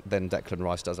game than Declan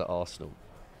Rice does at Arsenal.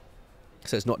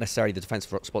 So it's not necessarily the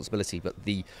defensive responsibility, but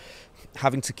the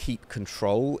having to keep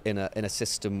control in a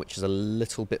system which is a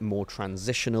little bit more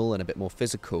transitional and a bit more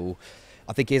physical,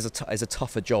 I think is a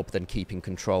tougher job than keeping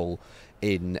control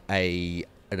in a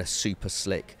super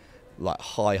slick, like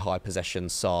high possession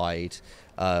side,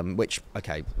 which,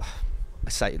 okay, I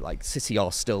say like City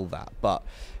are still that, but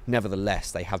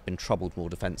nevertheless they have been troubled more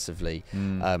defensively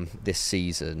this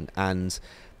season. And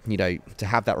you know, to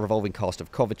have that revolving cast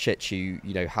of Kovacic, who,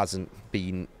 you know, hasn't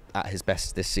been at his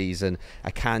best this season,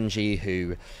 Akanji,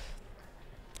 who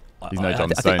he's no John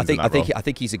Stones in that role. I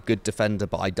think he's a good defender,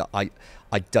 but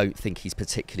I don't think he's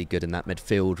particularly good in that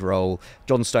midfield role.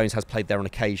 John Stones has played there on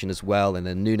occasion as well, and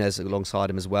then Nunes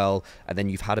alongside him as well. And then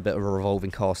you've had a bit of a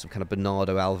revolving cast of kind of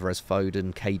Bernardo, Alvarez,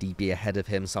 Foden, KDB ahead of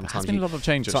him. Sometimes there's been a lot of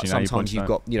changes. Sometimes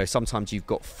you've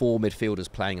got 4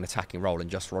 midfielders playing an attacking role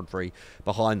and just Rodri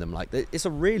behind them. Like, it's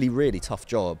a really tough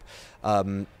job,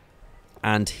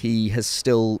 and he has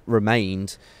still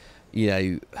remained, you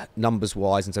know, numbers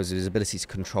wise, in terms of his ability to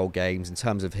control games, in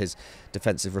terms of his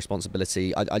defensive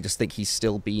responsibility, I just think he's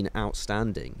still been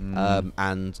outstanding.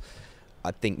 And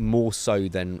I think more so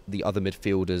than the other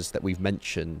midfielders that we've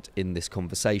mentioned in this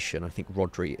conversation, I think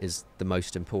Rodri is the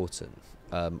most important.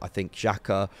 I think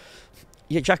Xhaka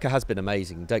has been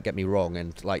amazing, don't get me wrong,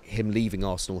 and like him leaving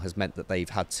Arsenal has meant that they've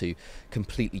had to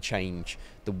completely change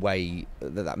the way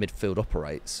that midfield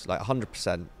operates, like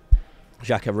 100%.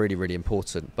 Xhaka really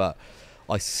important, but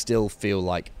I still feel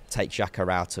like take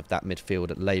Xhaka out of that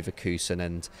midfield at Leverkusen,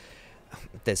 and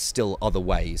there's still other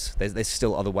ways. There's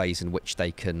still other ways in which they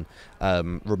can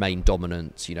remain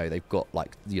dominant. You know, they've got,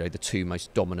 like, you know, the 2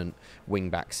 most dominant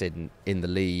wing backs in the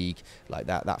league. Like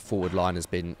that forward line has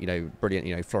been, you know, brilliant.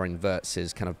 You know, Florian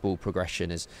Wirtz's kind of ball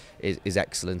progression is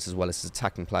excellent, as well as his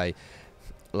attacking play.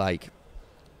 Like,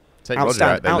 take Rodri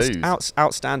out, they lose.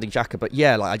 Outstanding Xhaka, but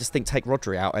yeah, like I just think take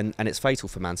Rodri out and it's fatal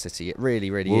for Man City. It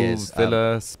really Wolves, is.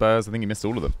 Villa, Spurs, I think you missed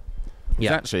all of them.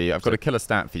 Yeah. Actually, I've got a killer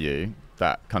stat for you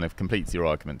that kind of completes your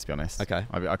argument, to be honest. Okay.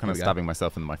 I kind of stabbing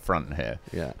myself in my front here.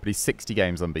 Yeah. But he's 60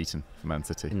 games unbeaten for Man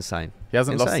City. Insane. He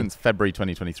hasn't lost since February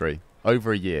 2023.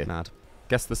 Over a year. Mad.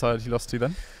 Guess the side he lost to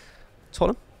then?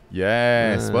 Tottenham.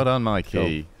 Yes. Well done,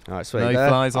 Mikey. Cool. All right, sweet. No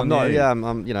flies on you. Yeah,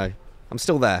 I'm you know, I'm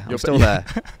still there. I'm still there.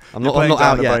 I'm not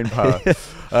out yet. Brain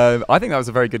power. I think that was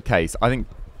a very good case. I think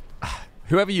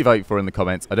whoever you vote for in the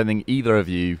comments, I don't think either of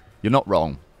you, you're not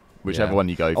wrong, whichever one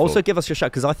you go for. Also give us your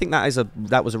shout, because I think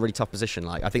that was a really tough position.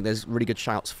 Like, I think there's really good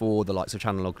shouts for the likes of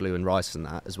Calhanoglu and Rice and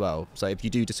that as well. So if you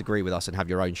do disagree with us and have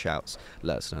your own shouts,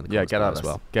 let us know in the comments get at us as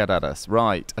well. Get at us.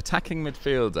 Right, attacking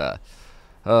midfielder.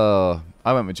 Oh,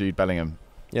 I went with Jude Bellingham.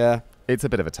 Yeah. It's a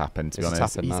bit of a tap-in, to be honest.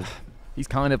 It's a tap-in, man. He's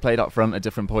kind of played up front at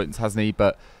different points, hasn't he?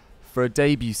 But for a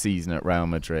debut season at Real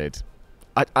Madrid,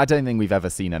 I don't think we've ever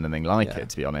seen anything like it,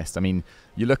 to be honest. I mean,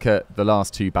 you look at the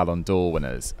last 2 Ballon d'Or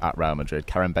winners at Real Madrid.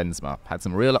 Karim Benzema had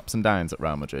some real ups and downs at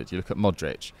Real Madrid. You look at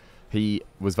Modric. He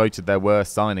was voted their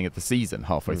worst signing of the season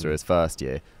halfway through his first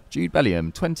year. Jude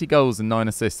Bellingham, 20 goals and 9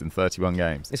 assists in 31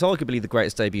 games. It's arguably the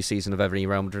greatest debut season of any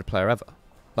Real Madrid player ever.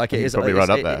 Like it is probably right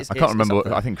up there. I can't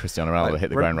remember. I think Cristiano Ronaldo hit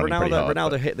the ground running pretty hard.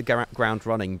 Ronaldo hit the ground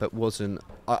running, but wasn't.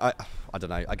 I don't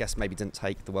know. I guess maybe didn't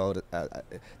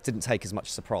take as much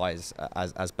surprise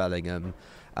as Bellingham,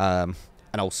 and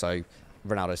also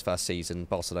Ronaldo's first season,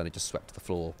 Barcelona just swept the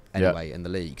floor anyway in the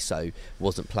league, so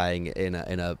wasn't playing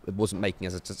wasn't making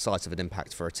as a decisive an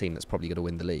impact for a team that's probably going to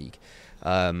win the league.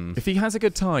 If he has a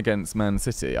good tie against Man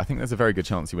City, I think there's a very good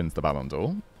chance he wins the Ballon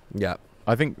d'Or. Yeah.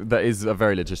 I think that is a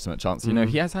very legitimate chance. You know,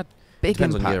 he has had big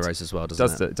impact. Depends on Euros as well,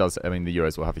 doesn't it? It does. I mean, the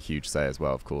Euros will have a huge say as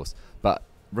well, of course. But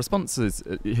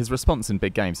his response in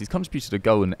big games, he's contributed a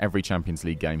goal in every Champions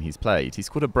League game he's played. He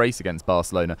scored a brace against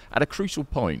Barcelona at a crucial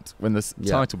point when the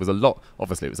title was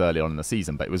obviously it was early on in the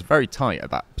season, but it was very tight at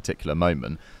that particular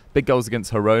moment. Big goals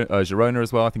against Girona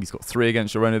as well. I think he's got 3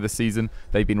 against Girona this season.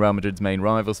 They've been Real Madrid's main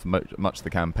rivals for much of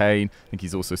the campaign. I think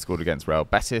he's also scored against Real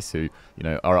Betis, who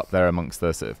are up there amongst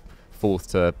the sort of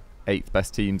 4th to 8th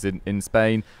best teams in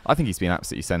Spain. I think he's been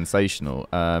absolutely sensational.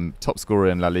 Top scorer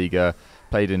in La Liga,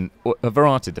 played in a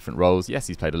variety of different roles. Yes,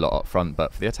 he's played a lot up front,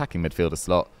 but for the attacking midfielder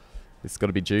slot, it's got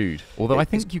to be Jude. Although I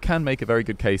think you can make a very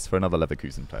good case for another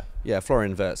Leverkusen player. Yeah,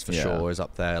 Florian Wirtz for sure is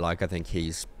up there. Like I think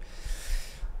he's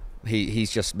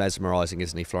just mesmerising,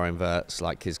 isn't he, Florian Wirtz?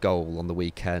 Like his goal on the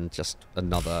weekend, just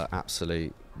another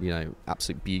absolute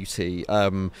beauty.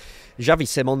 Xavi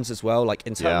Simons as well. Like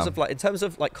in terms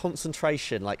of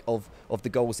concentration, like of the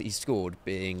goals that he scored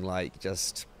being like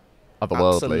just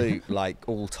otherworldly, absolute like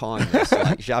all timers.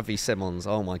 Like Xavi Simons,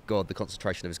 oh my god, the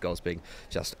concentration of his goals being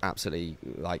just absolutely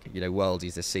like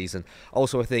worldies this season.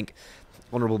 Also, I think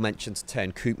honourable mention to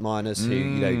Ten Koopmeiners,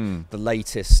 who the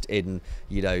latest in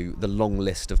the long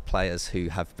list of players who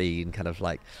have been kind of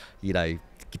like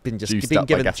been juiced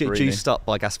up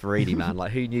by Gasperini, man.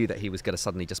 Like who knew that he was going to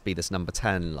suddenly just be this number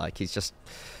 10? Like he's just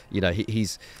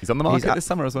he's on the market this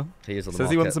summer as well. He is on the market.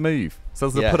 Says he wants to move.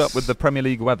 Says he'll put up with the Premier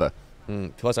League weather.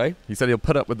 Sorry? He said he'll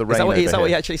put up with the rain. Is that what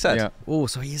he actually said? Yeah. Oh,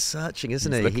 so he is searching,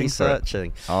 isn't he? He's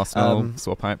searching. Arsenal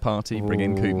swap out party, bring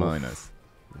in Koopmeiners.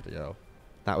 Yeah.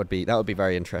 That would be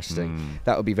very interesting.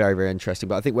 That would be very, very interesting.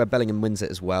 But I think where Bellingham wins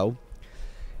it as well,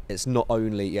 it's not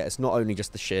only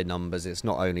just the sheer numbers. It's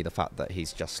not only the fact that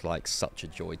he's just like such a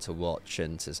joy to watch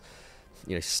and has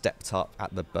stepped up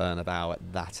at the Bernabeu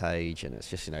at that age, and it's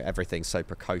just everything's so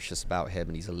precocious about him,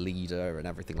 and he's a leader and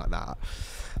everything like that.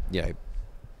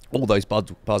 All those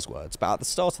buzzwords. But at the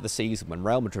start of the season, when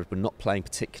Real Madrid were not playing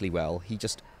particularly well, he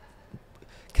just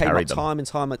came up time and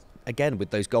time again with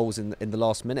those goals in the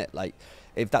last minute. Like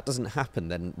if that doesn't happen,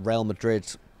 then Real Madrid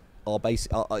are I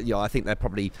think they're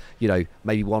probably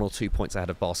maybe 1 or 2 points ahead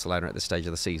of Barcelona at this stage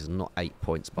of the season, not 8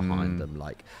 points behind them.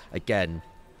 Like again,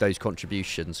 those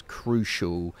contributions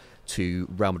crucial to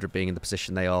Real Madrid being in the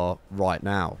position they are right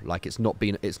now. Like it's not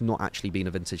actually been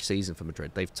a vintage season for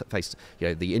Madrid. They've faced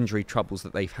the injury troubles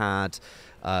that they've had.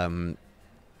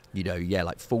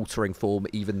 Like faltering form,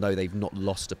 even though they've not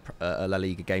lost a La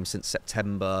Liga game since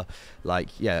September.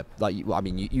 You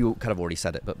kind of already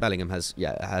said it, but Bellingham has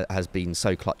been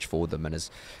so clutch for them and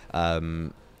has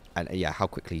how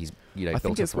quickly he's I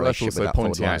think it's worth also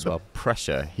pointing out the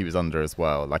pressure he was under as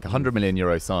well. Like €100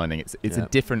 million signing, it's a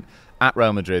different at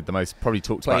Real Madrid, the most probably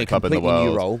talked about club in the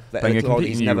world. Playing a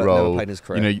completely new role. Never played in his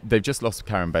career. They've just lost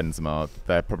Karim Benzema.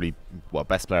 They're probably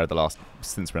best player of the last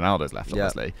since Ronaldo's left,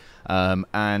 obviously.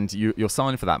 And you're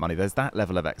signing for that money. There's that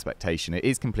level of expectation. It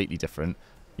is completely different.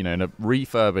 In a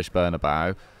refurbished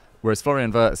Bernabeu. Whereas Florian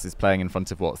Wirtz is playing in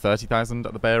front of 30,000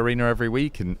 at the Bay Arena every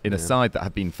week, and in a side that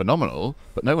have been phenomenal,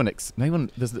 but no one.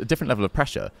 There's a different level of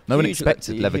pressure. No one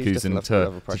expected Leverkusen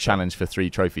to challenge for 3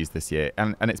 trophies this year,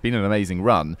 and it's been an amazing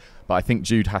run. But I think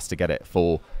Jude has to get it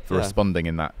for responding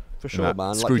in that. For sure,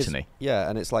 man. Scrutiny.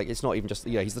 And it's not even just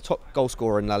he's the top goal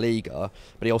scorer in La Liga,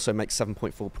 but he also makes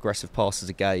 7.4 progressive passes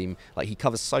a game. Like he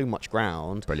covers so much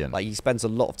ground. Brilliant. Like he spends a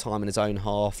lot of time in his own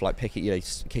half, like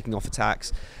kicking off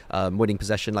attacks, winning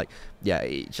possession.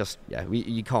 You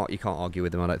can't argue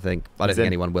with him. I don't think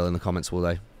anyone will in the comments, will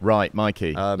they? Right,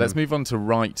 Mikey. Let's move on to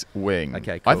right wing.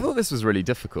 Okay, cool. I thought this was really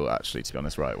difficult, actually, to be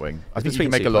honest. Right wing. I think you can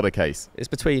make a lot of case. It's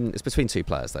between 2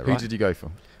 players, though. Right? Who did you go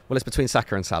for? Well, it's between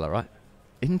Saka and Salah, right?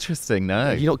 Interesting.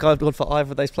 No, you're not gone for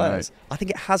either of those players. No. I think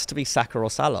it has to be Saka or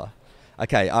Salah.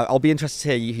 Okay, I'll be interested to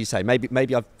hear you say.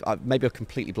 Maybe I've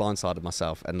completely blindsided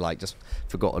myself and just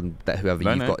forgotten that whoever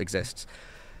you've got exists.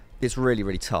 It's really,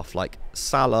 really tough. Like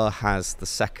Salah has the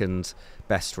second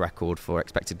best record for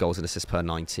expected goals and assists per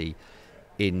 90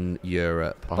 in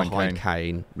Europe behind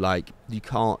Kane. Like you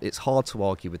can't. It's hard to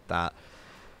argue with that.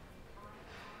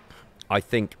 I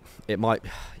think it might,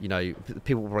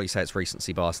 people will probably say it's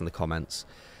recency bias in the comments,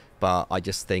 But I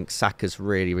just think Saka's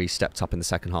really, really stepped up in the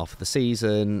second half of the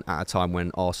season at a time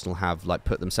when Arsenal have like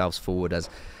put themselves forward as,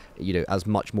 you know, as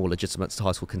much more legitimate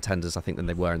title contenders, I think, than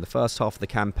they were in the first half of the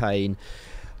campaign.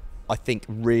 I think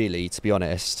really, to be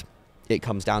honest, it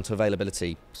comes down to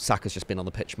availability. Saka's just been on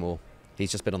the pitch more.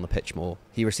 He's just been on the pitch more.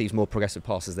 He receives more progressive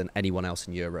passes than anyone else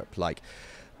in Europe. Like.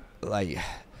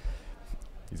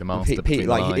 He's a master between the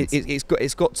lines.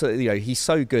 It's got to, you know, he's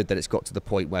so good that it's got to the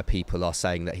point where people are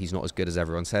saying that he's not as good as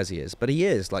everyone says he is. But he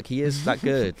is. Like, he is that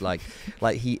good. like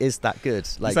he is that good.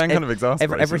 Like, kind of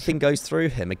exasperated. Everything goes through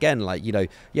him. Again, like, you know,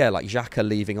 yeah, like Xhaka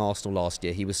leaving Arsenal last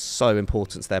year, he was so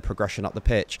important to their progression up the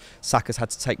pitch. Saka's had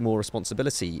to take more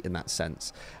responsibility in that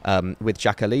sense with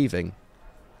Xhaka leaving.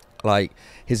 Like,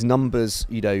 his numbers,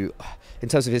 you know, in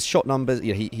terms of his shot numbers,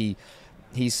 you know,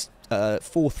 he's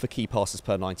fourth for key passes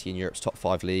per 90 in Europe's top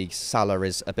 5 leagues. Salah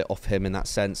is a bit off him in that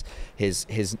sense. His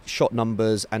shot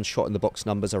numbers and shot in the box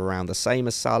numbers are around the same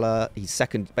as Salah. He's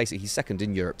second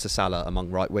in Europe to Salah among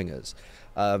right wingers.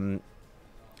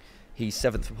 He's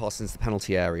 7th for passes into the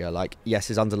penalty area. Like, yes,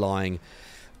 his underlying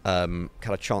kind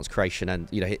of chance creation and,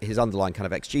 you know, his underlying kind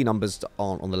of XG numbers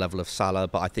aren't on the level of Salah,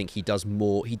 but I think he does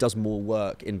more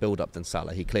work in build-up than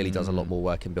Salah. He clearly does a lot more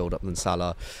work in build-up than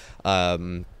Salah.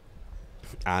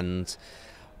 And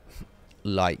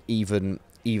like even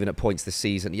at points this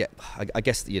season, yeah, I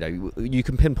guess, you know, you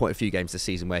can pinpoint a few games this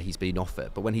season where he's been off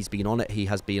it, but when he's been on it, he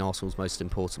has been Arsenal's most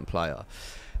important player,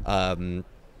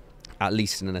 at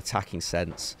least in an attacking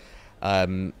sense.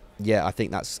 Yeah, I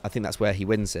think that's where he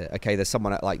wins it. Okay, there's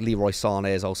someone like Leroy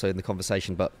Sané is also in the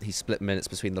conversation, but he's split minutes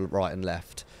between the right and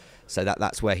left. So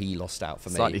that's where he lost out for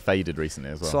me. Slightly faded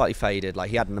recently as well. Slightly faded. Like,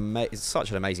 he had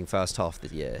such an amazing first half of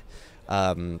the year.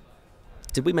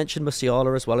 Did we mention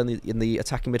Musiala as well in the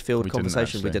attacking midfield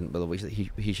conversation? We didn't, but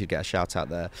he should get a shout out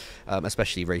there,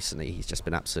 especially recently. He's just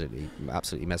been absolutely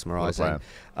mesmerising.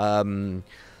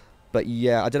 But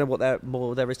yeah, I don't know what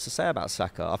more there is to say about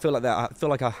Saka. I feel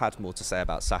like I had more to say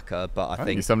about Saka, but I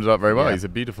think you summed it up very well. Yeah. He's a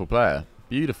beautiful player.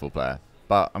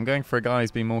 But I'm going for a guy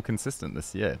who's been more consistent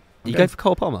this year. You go for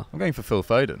Cole Palmer? I'm going for Phil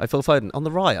Foden. Oh, Phil Foden on the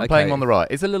right. I'm playing him on the right.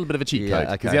 It's a little bit of a cheat code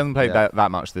because he hasn't played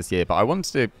that much this year. But I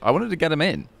wanted to get him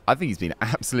in. I think he's been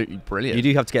absolutely brilliant. You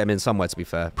do have to get him in somewhere, to be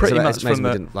fair. Pretty much from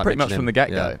the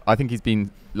get-go. Yeah. I think he's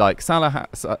been like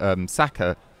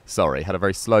Saka. Sorry, had a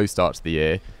very slow start to the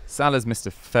year. Salah's missed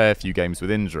a fair few games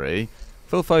with injury.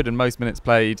 Phil Foden, most minutes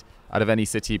played out of any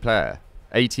City player.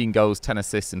 18 goals, 10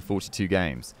 assists in 42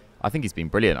 games. I think he's been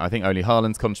brilliant. I think only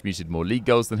Haaland's contributed more league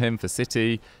goals than him for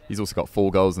City. He's also got 4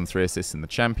 goals and 3 assists in the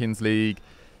Champions League.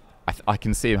 I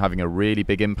can see him having a really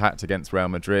big impact against Real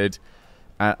Madrid.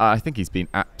 I think he's been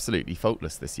absolutely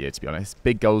faultless this year, to be honest.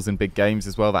 Big goals in big games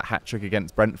as well. That hat-trick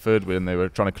against Brentford when they were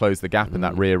trying to close the gap in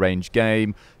that rearranged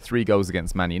game. 3 goals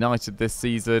against Man United this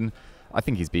season. I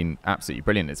think he's been absolutely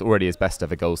brilliant. It's already his best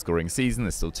ever goal-scoring season.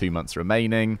 There's still 2 months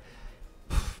remaining.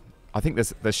 I think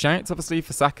there's shouts, obviously,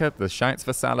 for Saka. There's shouts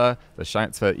for Salah. There's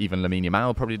shouts for even Lamine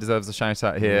Yamal probably deserves a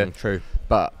shout-out here. True.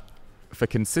 But for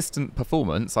consistent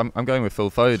performance, I'm going with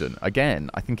Phil Foden. Again,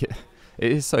 I think it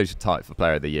is so tight for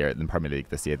Player of the Year in the Premier League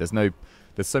this year. There's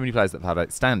so many players that have had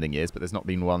outstanding years, but there's not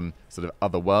been one sort of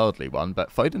otherworldly one.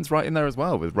 But Foden's right in there as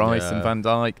well with Rice and Van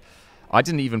Dijk. I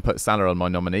didn't even put Salah on my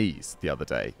nominees the other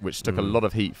day, which took a lot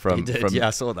of heat from I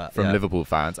saw that. From Liverpool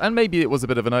fans. And maybe it was a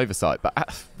bit of an oversight,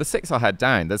 but the 6 I had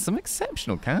down, there's some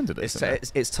exceptional candidates.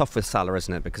 It's tough with Salah,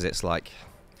 isn't it? Because it's like,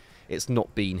 it's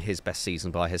not been his best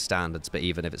season by his standards, but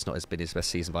even if it's not been his best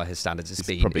season by his standards,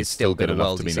 it's still good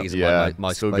enough to be season by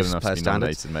most player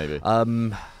standards. Maybe.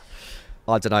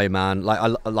 I don't know, man.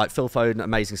 Like Phil Foden,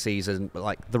 amazing season. But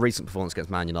like, the recent performance against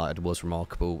Man United was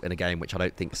remarkable in a game which I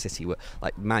don't think City were.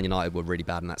 Like, Man United were really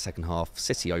bad in that second half.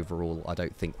 City overall, I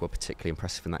don't think were particularly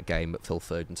impressive in that game. But Phil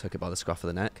Foden took it by the scruff of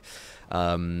the neck.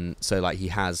 So like, he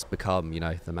has become, you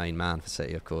know, the main man for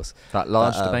City, of course. That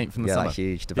large debate from the summer. That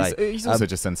huge debate. He's also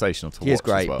just sensational to watch. He is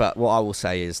great. As well. But what I will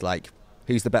say is, like,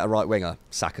 who's the better right winger?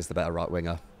 Saka's the better right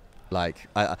winger. Like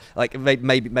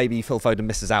maybe Phil Foden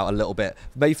misses out a little bit.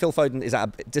 Maybe Phil Foden is at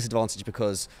a disadvantage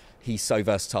because he's so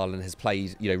versatile and has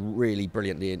played, you know, really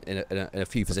brilliantly in a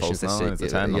few positions this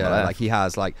season. Yeah, like he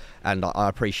has, like, and I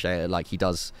appreciate it. Like, he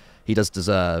does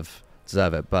deserve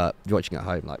it. But watching at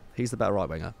home, like, he's the better right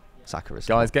winger. Saka is.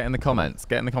 Guys, get in the comments.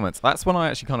 That's one I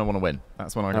actually kind of want to win.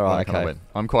 That's one I kind of win.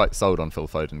 I'm quite sold on Phil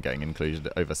Foden getting included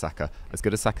over Saka, as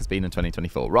good as Saka's been in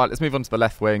 2024. Right, let's move on to the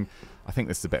left wing. I think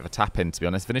this is a bit of a tap-in, to be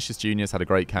honest. Vinicius Junior's had a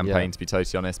great campaign, to be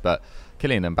totally honest, but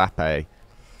Kylian Mbappe,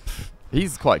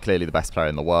 he's quite clearly the best player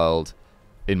in the world,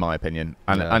 in my opinion.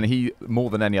 And he, more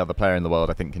than any other player in the world,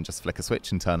 I think, can just flick a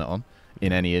switch and turn it on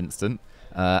in any instant.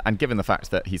 And given the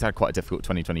fact that he's had quite a difficult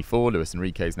 2024, Luis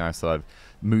Enrique's now sort of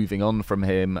moving on from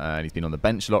him, and he's been on the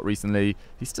bench a lot recently.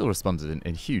 He's still responded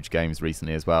in huge games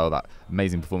recently as well. That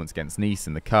amazing performance against Nice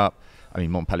in the Cup. I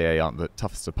mean, Montpellier aren't the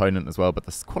toughest opponent as well, but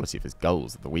the quality of his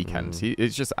goals at the weekend,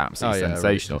 it's just absolutely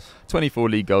sensational. Really 24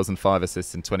 league goals and 5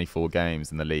 assists in 24 games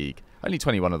in the league. Only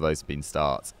 21 of those have been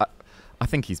starts. I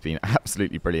think he's been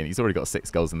absolutely brilliant. He's already got 6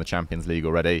 goals in the Champions League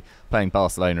already. Playing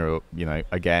Barcelona,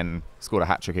 again, scored a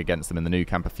hat-trick against them in the Nou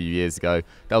Camp a few years ago.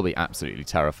 They'll be absolutely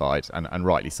terrified, and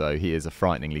rightly so. He is a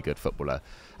frighteningly good footballer.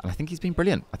 And I think he's been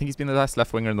brilliant. I think he's been the best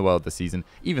left winger in the world this season,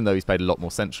 even though he's played a lot more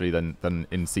centrally than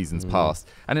in seasons past.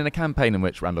 And in a campaign in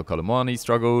which Randall Colomwani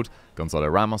struggled, Gonzalo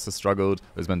Ramos has struggled,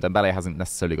 Ousmane Dembele hasn't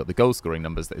necessarily got the goal-scoring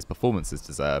numbers that his performances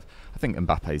deserve, I think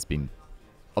Mbappe's been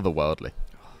otherworldly.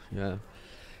 Yeah.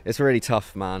 It's really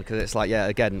tough, man, because it's like,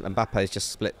 again, Mbappe's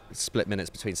just split minutes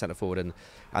between centre forward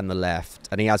and the left,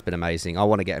 and he has been amazing. I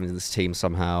want to get him in this team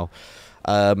somehow.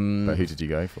 But who did you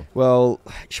go for? Well,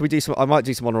 should we do some? I might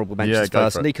do some honourable mentions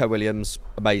first. Nico Williams,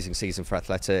 amazing season for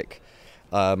Athletic.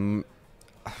 I don't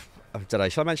know.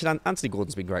 Shall I mention Anthony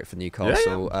Gordon's been great for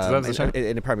Newcastle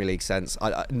in a Premier League sense.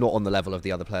 Not on the level of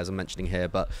the other players I'm mentioning here,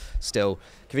 but still.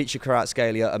 Kvicha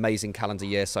Kvaratskhelia, amazing calendar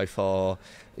year so far.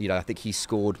 I think he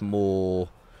scored more.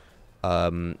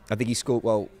 When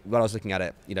I was looking at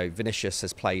it, Vinicius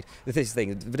has played.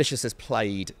 Vinicius has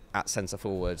played at centre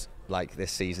forward like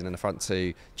this season in the front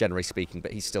two, generally speaking,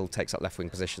 but he still takes up left wing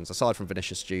positions. Aside from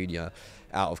Vinicius Junior,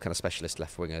 out of kind of specialist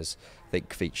left wingers, I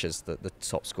think features the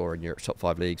top scorer in Europe's top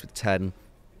 5 leagues with 10.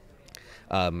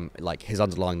 His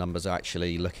underlying numbers are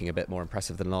actually looking a bit more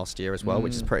impressive than last year as well,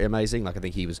 which is pretty amazing. I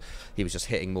think he was just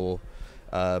hitting more.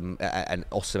 And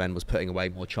Osimhen was putting away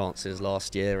more chances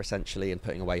last year, essentially, and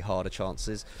putting away harder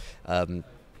chances.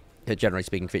 Generally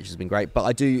speaking, Fitch has been great, but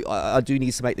I do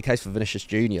need to make the case for Vinicius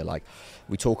Junior. Like,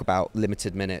 we talk about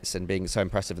limited minutes and being so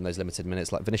impressive in those limited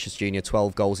minutes. Like Vinicius Junior,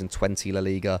 12 goals in 20 La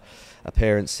Liga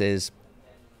appearances.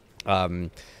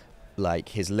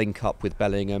 His link up with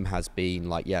Bellingham has been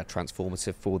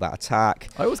transformative for that attack.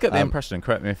 I always get the impression, and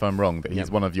correct me if I'm wrong, that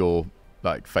he's one of your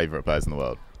favourite players in the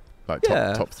world,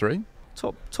 top 3.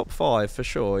 Top 5 for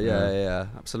sure. Yeah,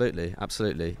 absolutely. I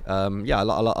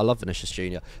love Vinicius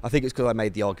Junior. I think it's because I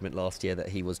made the argument last year that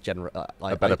he was a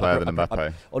better player than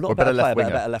Mbappe, or not a better player, but a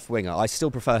better left winger. I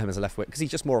still prefer him as a left winger because he's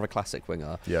just more of a classic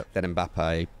winger than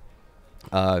Mbappe.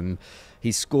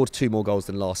 He's scored 2 more goals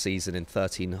than last season in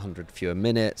 1,300 fewer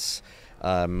minutes.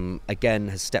 Again,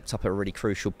 has stepped up at a really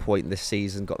crucial point this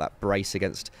season. Got that brace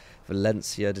against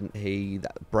Valencia, didn't he?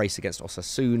 That brace against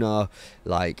Osasuna.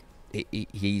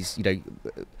 He's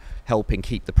helping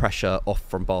keep the pressure off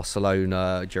from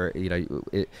Barcelona.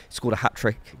 Scored a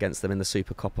hat-trick against them in the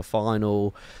Supercopa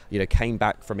final. Came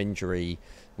back from injury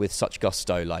with such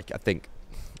gusto. I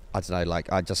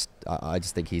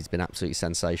just think he's been absolutely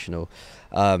sensational.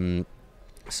 Again,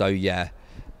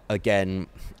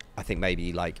 I think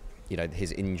maybe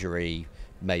his injury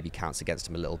maybe counts against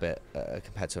him a little bit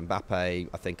compared to Mbappe.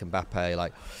 I think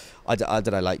Mbappe, I don't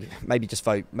know, maybe just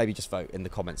vote in the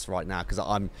comments right now,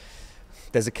 because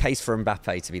there's a case for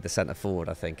Mbappe to be the centre forward.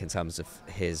 I think in terms of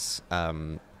his,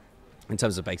 in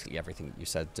terms of basically everything that you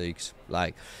said, Dukes.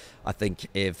 I think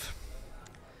if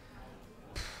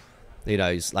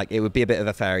it would be a bit of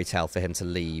a fairy tale for him to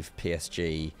leave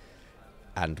PSG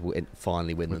and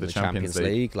finally win the Champions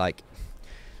League.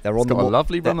 They're He's got a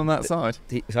lovely run on that side.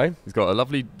 Sorry? He's got a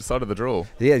lovely side of the draw.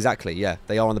 Yeah, exactly, yeah.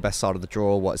 They are on the best side of the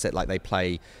draw. What is it, they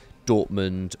play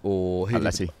Dortmund or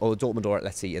Atleti. Or Dortmund or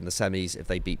Atleti in the semis. If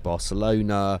they beat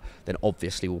Barcelona, then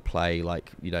obviously we'll play,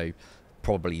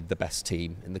 probably the best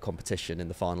team in the competition in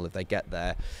the final if they get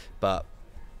there. But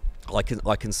I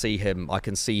can see him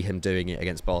doing it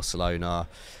against Barcelona.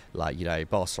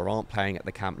 Barca aren't playing at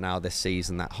the Camp Nou this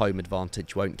season. That home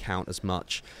advantage won't count as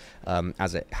much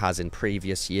as it has in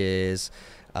previous years.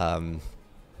 I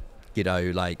don't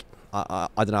know.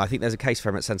 I think there's a case for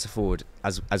him at centre forward.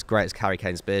 As great as Harry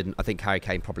Kane's been, I think Harry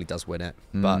Kane probably does win it.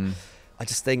 But I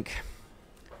just think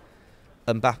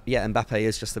Mbappe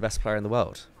is just the best player in the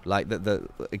world.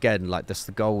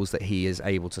 The goals that he is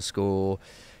able to score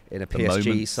in a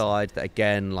PSG side, that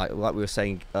again, like we were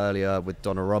saying earlier with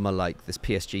Donarumma, this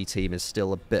PSG team is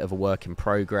still a bit of a work in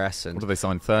progress. And what did they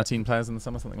sign? 13 players in the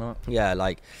summer, something like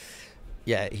that.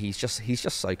 He's just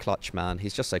so clutch, man.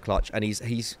 He's just so clutch, and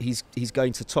he's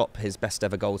going to top his best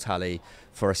ever goal tally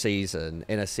for a season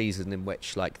in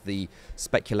which the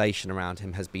speculation around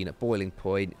him has been at boiling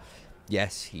point.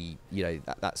 Yes,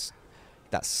 that's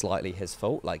slightly his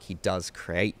fault. He does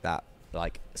create that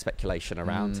speculation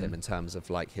around him in terms of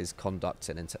his conduct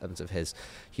and in terms of his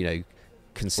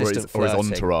consistent or his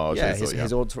flirting. entourage. Yeah,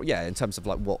 his entourage. Yeah, in terms of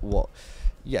like what.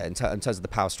 Yeah, in terms of the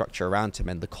power structure around him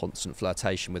and the constant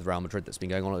flirtation with Real Madrid that's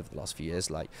been going on over the last few years,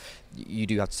 like you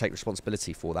do have to take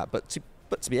responsibility for that. But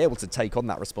to be able to take on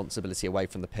that responsibility away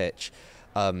from the pitch,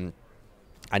 and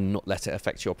not let it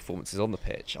affect your performances on the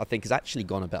pitch, I think has actually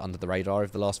gone a bit under the radar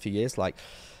over the last few years. Like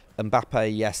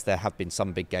Mbappe, yes, there have been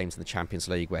some big games in the Champions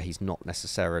League where he's not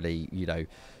necessarily,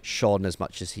 shone as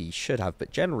much as he should have, but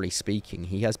generally speaking,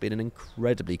 he has been an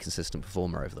incredibly consistent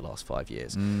performer over the last 5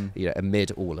 years.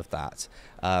 Amid all of that,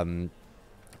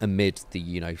 amid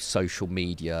the social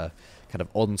media kind of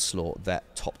onslaught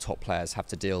that top players have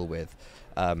to deal with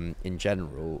in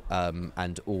general,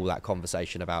 and all that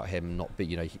conversation about him not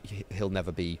be, he'll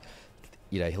never be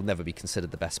considered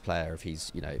the best player if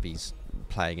he's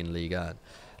playing in Ligue 1.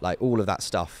 Like all of that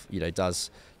stuff, does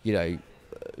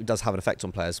have an effect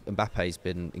on players. Mbappe's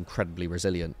been incredibly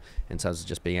resilient in terms of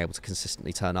just being able to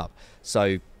consistently turn up.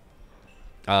 So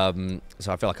I feel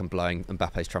like I'm blowing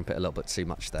Mbappe's trumpet a little bit too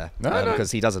much there, because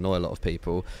he does annoy a lot of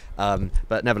people.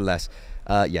 But nevertheless,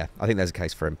 I think there's a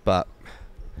case for him. But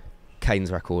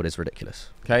Kane's record is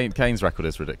ridiculous. Kane's record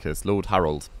is ridiculous. Lord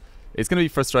Harold. It's going to be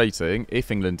frustrating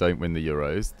if England don't win the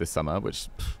Euros this summer, which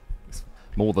is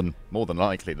more than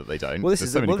likely that they don't. Well,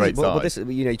 There's so many great sides.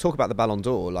 You talk about the Ballon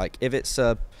d'Or. Like if it's,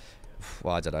 I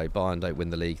don't know, Bayern don't win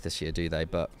the league this year, do they?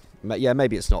 But yeah,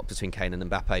 maybe it's not between Kane and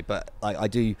Mbappe. But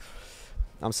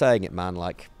I'm saying it, man.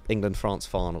 Like England France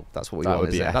final. That's what we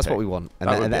want. That's what we want.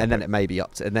 And then it may be a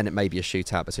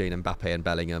shootout between Mbappe and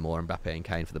Bellingham or Mbappe and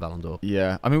Kane for the Ballon d'Or.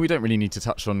 Yeah, I mean, we don't really need to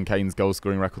touch on Kane's goal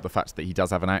scoring record. The fact that he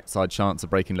does have an outside chance of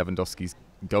breaking Lewandowski's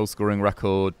goal scoring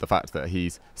record. The fact that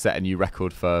he's set a new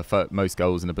record for most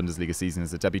goals in a Bundesliga season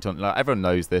as a debutant. Like, everyone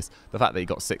knows this. The fact that he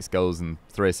got 6 goals and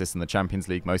 3 assists in the Champions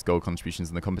League, most goal contributions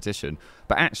in the competition.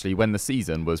 But actually, when the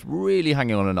season was really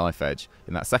hanging on a knife edge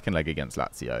in that second leg against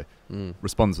Lazio,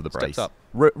 responds with a brace.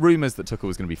 Rumours that Tuchel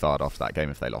was going to be fired after that game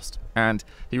if they lost, and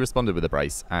he responded with a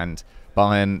brace. And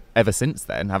Bayern, ever since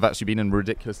then, have actually been in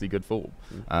ridiculously good form.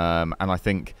 And I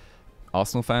think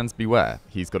Arsenal fans, beware.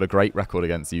 He's got a great record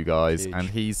against you guys. Huge. And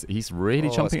he's really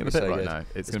chomping at the bit right now.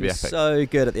 It's going to be epic. So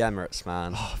good at the Emirates,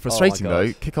 man. Frustrating though.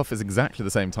 Kickoff is exactly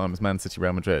the same time as Man City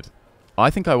Real Madrid. I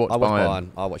think I watch Bayern.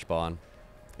 I watch Bayern.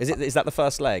 Is that the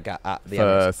first leg at the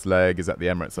Emirates? First leg is at the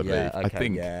Emirates, I believe. Okay, I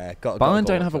think Bayern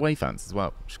don't have away fans as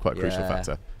well, which is quite a crucial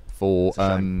factor for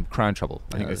crowd trouble.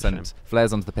 I think they sent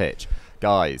flares onto the pitch.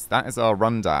 Guys, that is our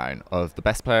rundown of the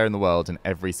best player in the world in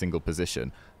every single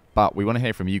position. But we want to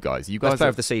hear from you guys. Best player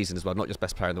of the season as well, not just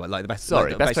best player in the world. Like the best.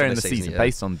 Sorry, best player in the season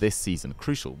based on this season.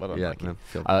 Crucial. Well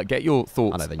done, get your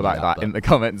thoughts about that in the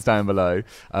comments down below.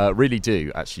 Really do.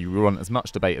 Actually, we want as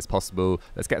much debate as possible.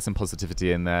 Let's get some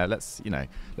positivity in there. Let's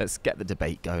get the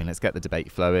debate going. Let's get the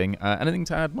debate flowing. Anything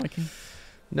to add, Mikey?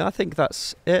 No, I think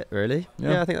that's it, really.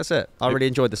 Yeah, I think that's it. I really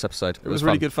enjoyed this episode. It was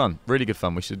really good fun. Really good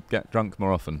fun. We should get drunk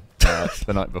more often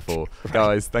the night before.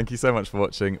 Guys, thank you so much for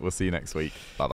watching. We'll see you next week. Bye-bye.